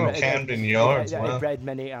the world. Better than Camden Yards. I've read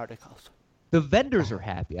many articles. The vendors are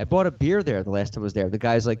happy. I bought a beer there the last time I was there. The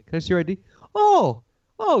guy's like, "Can I see your ID?" Oh,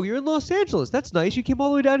 you're in Los Angeles. That's nice. You came all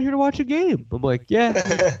the way down here to watch a game. I'm like,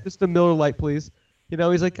 yeah, just a Miller Lite, please.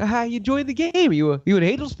 He's like, you enjoying the game? You an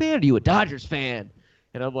Angels fan? Or are you a Dodgers fan?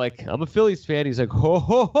 And I'm like, I'm a Phillies fan. He's like,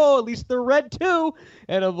 ho, at least they're red too.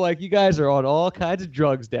 And I'm like, you guys are on all kinds of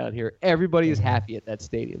drugs down here. Everybody is happy at that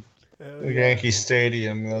stadium. The Yankee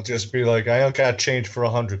Stadium, they'll just be like, I don't got change for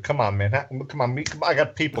 100. Come on, man. Come on, I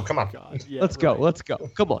got people. Come on. Yeah, Let's go.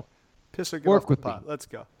 Come on. Piss or get Work off the with pot. me. Let's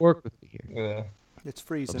go. Work with me here. Yeah. It's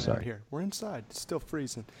freezing out here. We're inside. It's still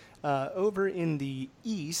freezing. Over in the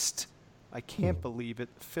East, I can't believe it.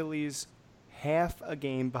 Phillies half a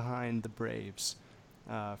game behind the Braves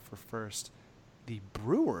for first. The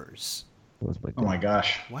Brewers. Oh my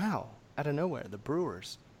gosh. Wow. Out of nowhere, the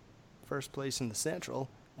Brewers. First place in the Central.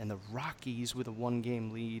 And the Rockies with a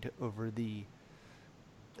 1-game lead over the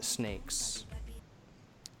Snakes.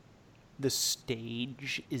 The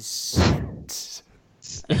stage is set.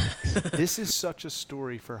 This is such a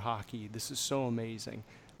story for hockey. This is so amazing.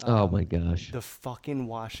 Oh my gosh. The fucking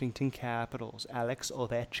Washington Capitals. Alex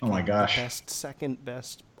Ovechkin. Oh my gosh. The second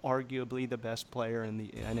best, arguably the best player in the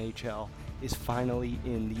NHL, is finally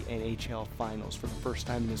in the NHL finals for the first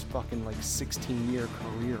time in his fucking 16-year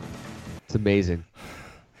career. It's amazing.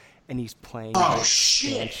 And he's playing the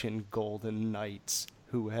expansion Golden Knights,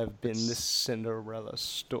 who have been the Cinderella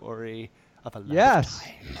story of a lifetime. Yes.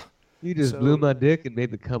 You just blew my dick and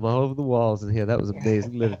made me come all over the walls in here. That was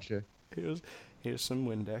amazing literature. Here's some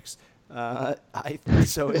Windex.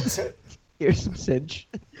 Here's some cinch.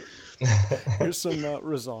 Here's some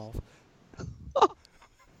Resolve.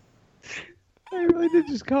 I really did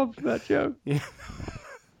just come for that joke. Yeah.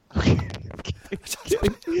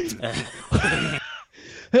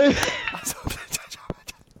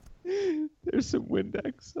 There's some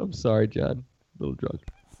Windex. I'm sorry, John. A little drunk.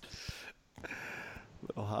 A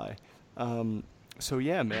little high. So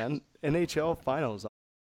yeah, man. NHL Finals.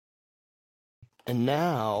 And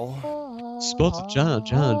now... Sports with John.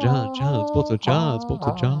 Sports with John. Sports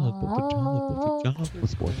with John. Sports with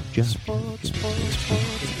John.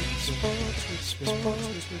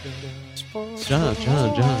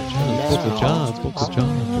 Sports with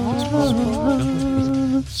John.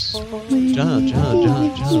 Jon.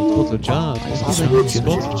 Jon. Sports with Jon. Sports with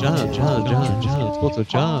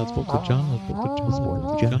Jon.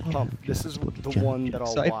 This is the one that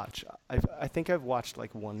I'll watch. I think I've watched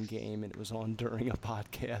like one game, and it was on during a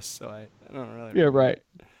podcast, so I don't really. Yeah, right.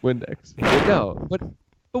 Windex. No, but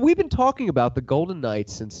we've been talking about the Golden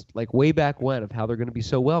Knights since like way back when of how they're going to be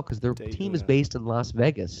so well because their team is based in Las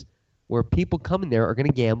Vegas, where people coming there are going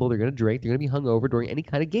to gamble, they're going to drink, they're going to be hungover during any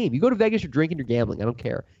kind of game. You go to Vegas, you're drinking, you're gambling. I don't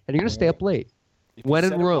care, and you're going to stay up late. When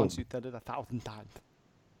in Rome. You said it 1,000 times.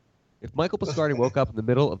 If Michael Piscardi woke up in the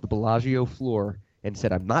middle of the Bellagio floor and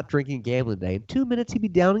said, "I'm not drinking and gambling today," in 2 minutes he'd be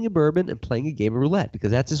downing a bourbon and playing a game of roulette because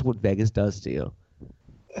that's just what Vegas does to you.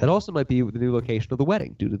 That also might be the new location of the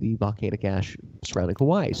wedding due to the volcanic ash surrounding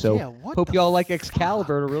Hawaii. So hope y'all like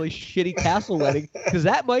Excalibur and a really shitty castle wedding because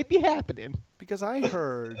that might be happening. Because I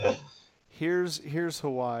heard, here's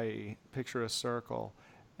Hawaii, picture a circle,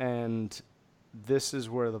 and this is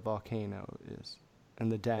where the volcano is and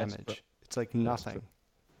the damage. It's like nothing.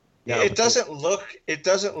 Yeah, it doesn't look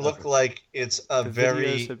like it's a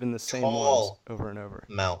very have been the same tall over and over.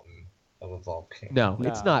 Mountain of a volcano. No,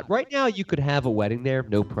 it's not. Right now, you could have a wedding there,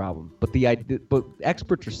 no problem. But but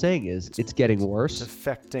experts are saying is it's getting worse. It's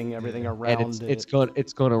affecting everything around and it's going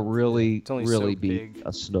to really be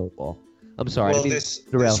a snowball. I'm sorry. Well, this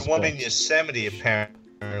one in Yosemite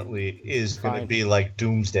apparently is going to be like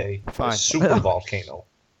Doomsday, a super volcano.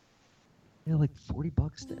 Yeah, like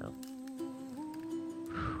 $40 now.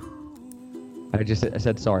 I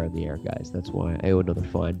said sorry on the air, guys. That's why I owe another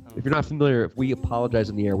fine. If you're not familiar, if we apologize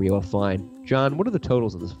on the air, we owe a fine. John, what are the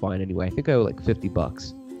totals of this fine anyway? I think I owe like $50.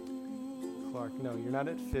 Clark, no, you're not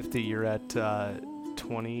at 50. You're at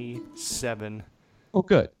 27. Oh,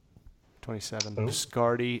 good. 27.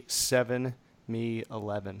 Piscardi 7, me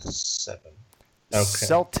 11. 7. Okay.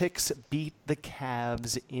 Celtics beat the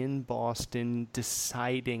Cavs in Boston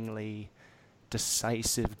decidingly.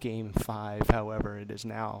 Decisive Game 5. However, it is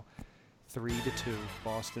now 3-2,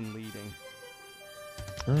 Boston leading.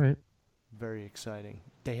 All right. Very exciting.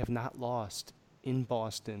 They have not lost in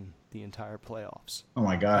Boston the entire playoffs. Oh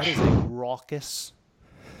my gosh. That is a raucous,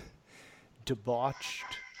 debauched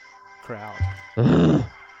crowd.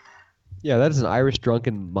 Yeah, that is an Irish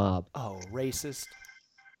drunken mob. Oh, racist.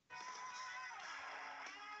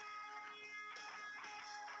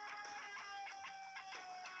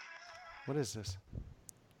 What is this?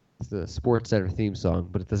 It's the Sports Center theme song,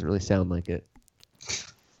 but it doesn't really sound like it.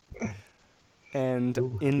 And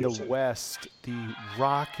in the West, the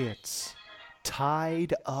Rockets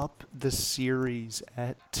tied up the series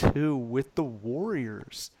at 2 with the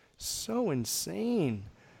Warriors. So insane.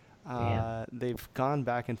 They've gone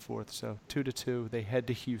back and forth. So 2-2. They head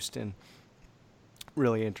to Houston.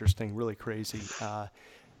 Really interesting. Really crazy.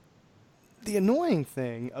 The annoying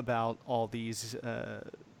thing about all these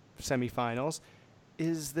semifinals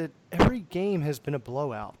is that every game has been a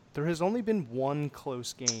blowout. There has only been one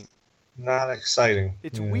close game. Not exciting.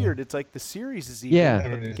 It's weird. It's like the series is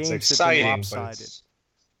even, but the games have been lopsided.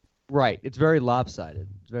 Right. It's very lopsided.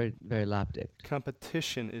 It's very, very loptic.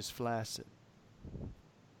 Competition is flaccid.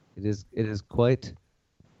 It is quite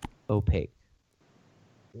opaque.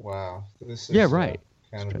 Wow. This is right.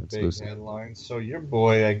 Kind of a big headline. So your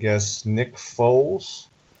boy, I guess, Nick Foles.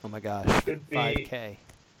 Oh my gosh. Could be 5K.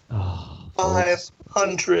 Oh,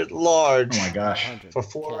 500 large. Oh my gosh. For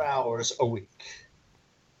 4 hours a week.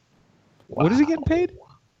 Wow. What is he getting paid?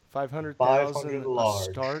 500,000 large.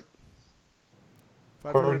 Start.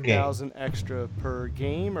 500,000 extra per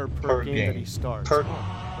game or per game that he starts.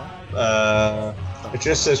 It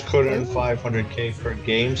just says could earn 500K per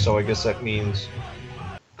game, so I guess that means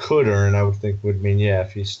could earn. I would think would mean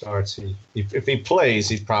if he starts, if he plays,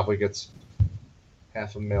 he probably gets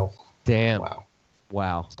 $500,000. Damn.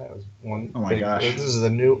 Wow. That was one. Oh my gosh. This is the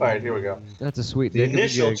new. All right, here we go. That's a sweet. The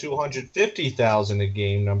initial 250,000 a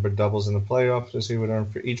game number doubles in the playoffs. As he would earn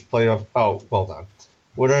for each playoff. Oh, well done.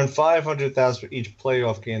 Would earn 500,000 for each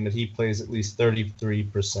playoff game that he plays at least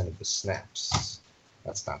 33% of the snaps.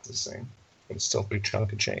 That's not the same, but it's still a big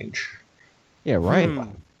chunk of change. Yeah, right. No,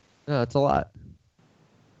 that's a lot.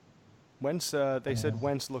 Wentz, they said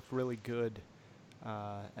Wentz looked really good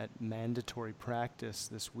at mandatory practice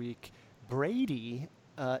this week. Brady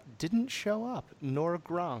didn't show up, nor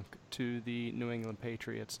Gronk, to the New England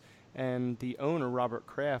Patriots. And the owner, Robert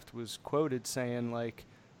Kraft, was quoted saying, like,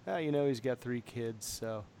 he's got 3 kids,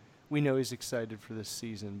 so we know he's excited for this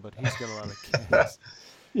season, but he's got a lot of kids.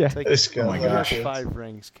 Yeah. It's like, this guy. Oh my gosh. 5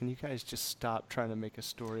 rings. Can you guys just stop trying to make a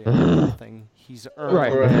story out of nothing? He's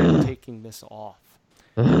earned taking this off.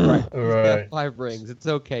 Right. Right. 5 rings. It's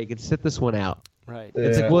okay. You can sit this one out. Right.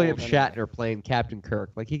 It's like William Shatner playing Captain Kirk.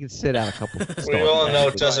 Like he can sit out a couple. We all know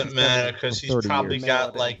it doesn't matter because he's probably years.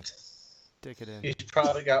 got like he's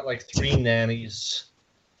probably got like 3 nannies.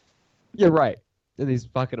 You're right, and he's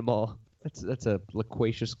fucking them all. That's a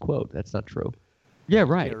loquacious quote. That's not true. Yeah,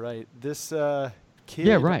 right. You're right. This kid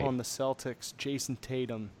on the Celtics, Jason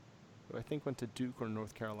Tatum, who I think went to Duke or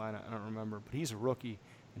North Carolina, I don't remember, but he's a rookie,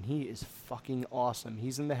 and he is fucking awesome.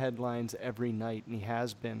 He's in the headlines every night, and he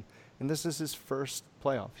has been. And this is his first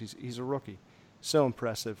playoff. He's a rookie. So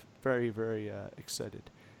impressive. Very, very excited.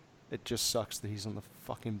 It just sucks that he's on the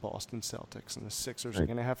fucking Boston Celtics, and the Sixers are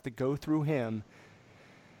going to have to go through him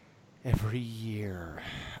every year.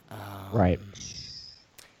 Right.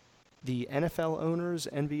 The NFL owners,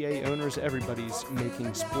 NBA owners, everybody's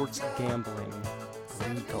making sports gambling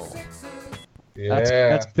legal. Yeah.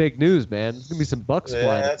 That's big news, man. There's gonna be some bucks flying.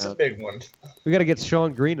 Yeah, that's out. a big one. We got to get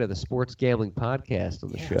Sean Green of the Sports Gambling Podcast on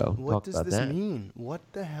the show. What Talk does about this that. mean? What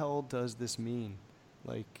the hell does this mean?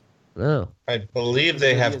 Like, No. I believe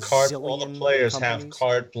they have all the zillion players have companies?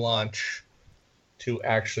 carte blanche to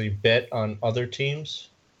actually bet on other teams.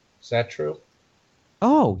 Is that true?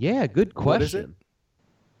 Oh yeah, good What is it?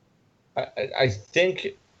 question. I think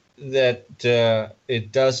that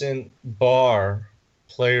it doesn't bar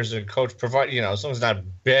players and coach provide, as long as not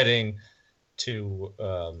betting to,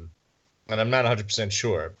 and I'm not 100%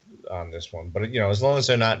 sure on this one, but as long as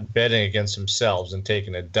they're not betting against themselves and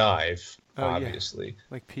taking a dive, obviously, yeah.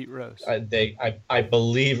 Like Pete Rose. I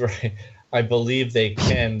believe they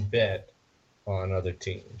can bet on other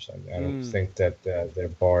teams. I don't think that they're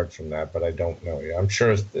barred from that, but I don't know. I'm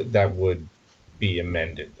sure that would be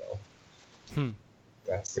amended though.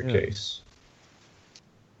 That's the case.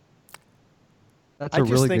 That's a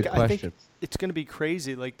really good I question. think it's going to be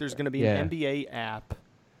crazy. Like, there's going to be an NBA app.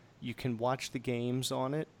 You can watch the games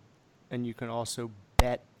on it, and you can also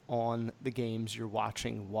bet on the games you're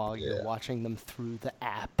watching while you're watching them through the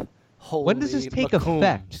app. Holy When does this take macombs.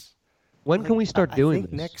 effect? When can we start doing I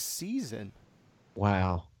think this? next season.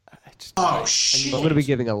 Wow. Oh, shit. I'm going to be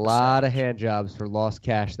giving a lot of hand jobs for lost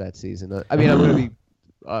cash that season. I mean, I'm going to be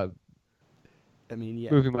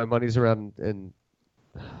moving my monies around in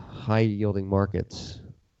high-yielding markets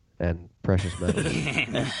and precious metals.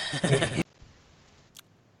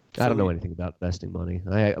 I don't know anything about investing money.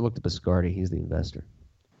 I looked at Biscardi. He's the investor.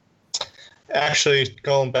 Actually,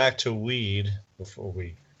 going back to weed before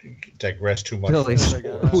we digress too much.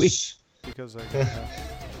 Because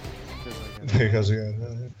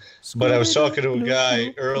But I was talking to a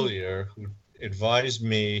guy earlier who advised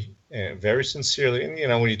me very sincerely,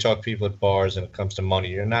 and when you talk to people at bars and it comes to money,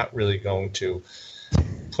 you're not really going to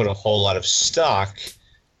put a whole lot of stock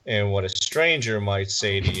in what a stranger might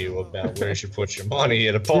say to you about where you should put your money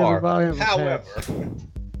at a bar. However,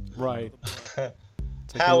 right.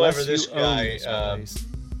 However, this guy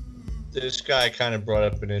kind of brought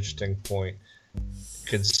up an interesting point.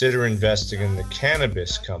 Consider investing in the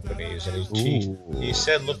cannabis companies, and he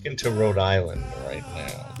said look into Rhode Island right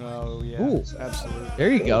now. Oh yeah, Ooh. absolutely.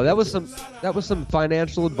 There you go. That was some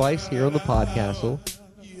financial advice here on the podcast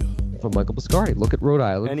from Michael Biscardi. Look at Rhode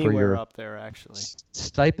Island Anywhere for your up there, actually.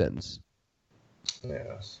 Stipends.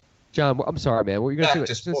 Yes. John, I'm sorry, man. What were you Back going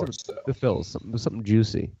to sports, though. The Phils, something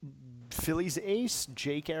juicy. Phillies ace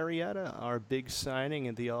Jake Arrieta, our big signing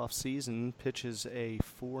in the offseason, pitches a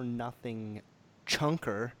 4-0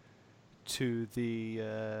 chunker to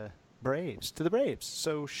the Braves.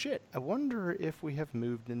 So shit, I wonder if we have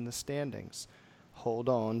moved in the standings. Hold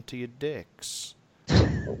on to your dicks.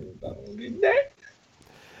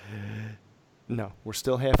 No, we're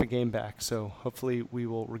still half a game back, so hopefully we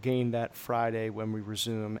will regain that Friday when we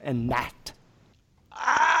resume. And that.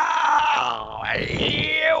 Oh,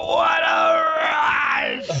 what a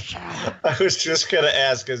rush! I was just going to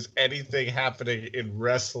ask, is anything happening in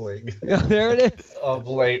wrestling? There it is. Of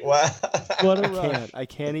late. Wow. What a rush. I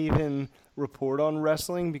can't even report on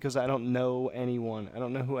wrestling because I don't know anyone. I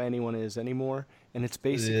don't know who anyone is anymore. And it's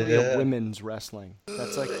basically a women's wrestling.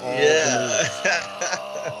 That's like all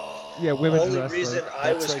the Yeah, women's only wrestling. reason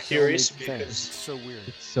I was curious because it's so weird.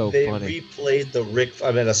 It's so they funny. replayed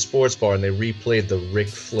I'm at a sports bar and they replayed the Ric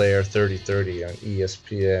Flair 30-30 on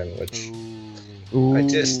ESPN, which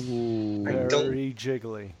I don't. Very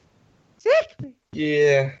jiggly.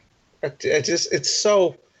 Yeah, it's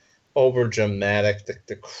so over dramatic.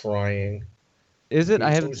 The crying. Is it?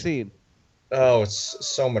 I haven't seen. Oh, it's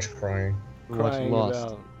so much crying. Crying Lost.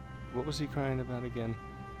 about. What was he crying about again?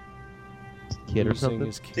 Kid or Losing something?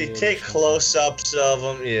 his kid They or take something. close-ups of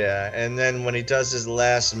him, yeah, and then when he does his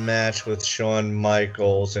last match with Shawn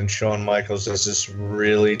Michaels, and Shawn Michaels does this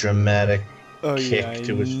really dramatic kick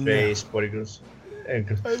to his face, but he goes, I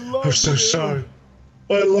love "I'm so you." sorry,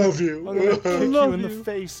 I love you. I'm gonna kick you in the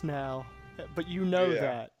face now, but you know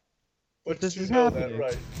that. But this you is know happening. that,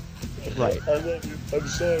 right? Right. I love you. I'm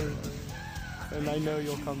sorry. And I know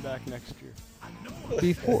you'll come back next year.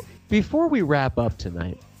 Before we wrap up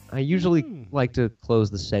tonight, I usually like to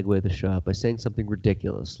close the segue of the show by saying something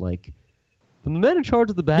ridiculous, like, from the man in charge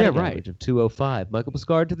of the batting average of 205, Michael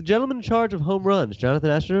Biscard, to the gentleman in charge of home runs,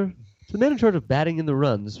 Jonathan Astor, to the man in charge of batting in the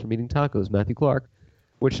runs from eating tacos, Matthew Clark,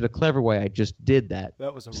 which in a clever way I just did that.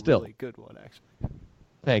 That was a Still, really good one, actually.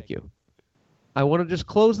 Thank you. I want to just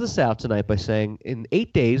close this out tonight by saying in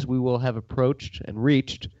 8 days we will have approached and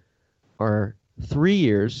reached our 3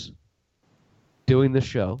 years doing this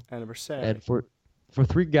show. Anniversary. And for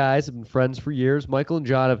 3 guys who have been friends for years, Michael and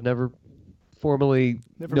John have never formally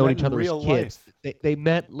known each other as kids. They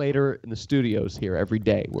met later in the studios here every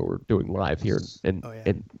day where we're doing live here in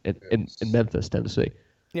Memphis, Tennessee.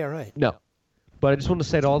 Yeah, right. No. But I just want to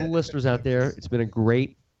say to all the listeners out there, it's been a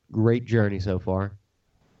great, great journey so far.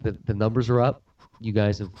 The numbers are up. You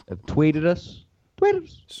guys have tweeted us,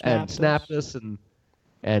 and snapped us, and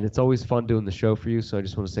it's always fun doing the show for you. So I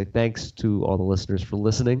just want to say thanks to all the listeners for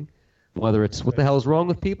listening. Whether it's What the Hell is Wrong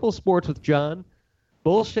with People, Sports with John,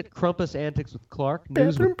 Bullshit Crumpus Antics with Clark,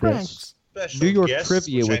 News with Bis, New York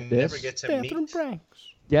Trivia with Bis.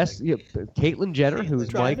 Yes, Caitlyn Jenner,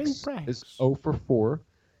 who's Mike's, is 0 for 4.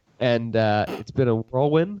 And it's been a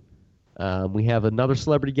whirlwind. We have another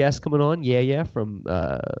celebrity guest coming on, from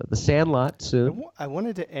The Sandlot soon. I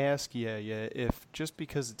wanted to ask if just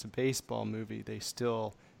because it's a baseball movie, they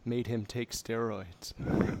still made him take steroids.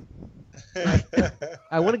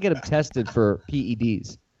 I want to get him tested for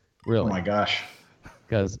PEDs. Really? Oh my gosh.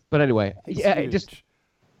 But anyway, he's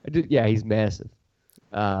massive.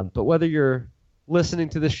 But whether you're listening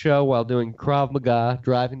to the show while doing Krav Maga,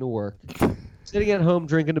 driving to work, sitting at home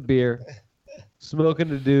drinking a beer,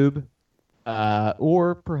 smoking a doob,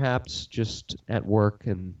 or perhaps just at work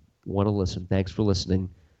and want to listen, thanks for listening.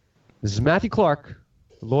 This is Matthew Clark,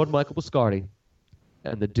 Lord Michael Biscardi,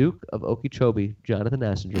 and the Duke of Okeechobee, Jonathan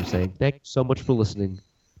Assinger, saying thank you so much for listening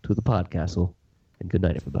to the Podcastle, and good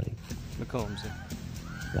night, everybody. McCombs.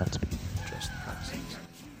 Godspeed. Trust the process.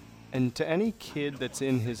 And to any kid that's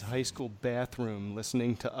in his high school bathroom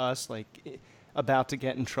listening to us, like about to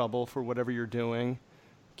get in trouble for whatever you're doing,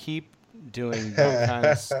 keep doing that kind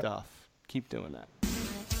of stuff. Keep doing that.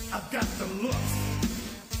 I've got the looks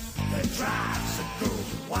that drives a girl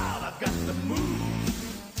wild. I've got the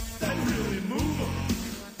moves that really move them.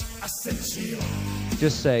 I said chill.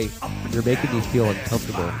 Just say, you're making me feel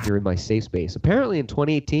uncomfortable. You're in my safe space. Apparently in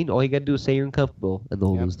 2018, all you got to do is say you're uncomfortable, and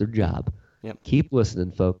they'll lose their job. Yep. Keep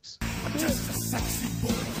listening, folks. I'm just a sexy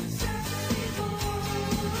boy.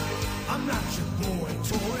 I'm not your boy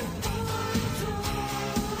toy.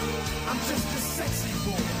 I'm just a sexy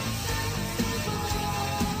boy.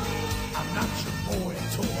 I'm not your boy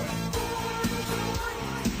toy.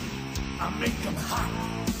 I make him hot.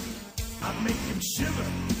 I make him shiver.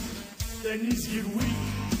 Their knees get weak.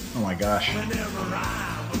 Oh my gosh. Whenever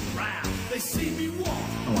I'm around, they see me walk.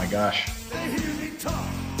 Oh my gosh. They hear me talk.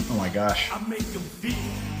 Oh my gosh. I make them feel.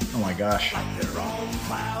 Oh my gosh. Like they're on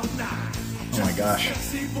cloud 9. Oh my gosh.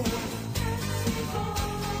 Sexy boy.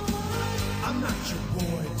 I'm not your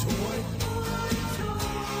boy toy.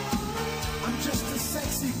 I'm just a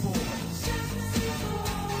sexy boy.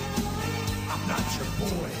 I'm not your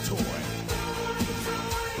boy toy.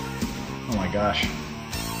 Oh my gosh.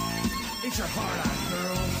 Ain't your heart out,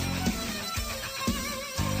 girls?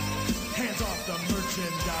 Hands off the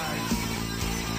merchandise.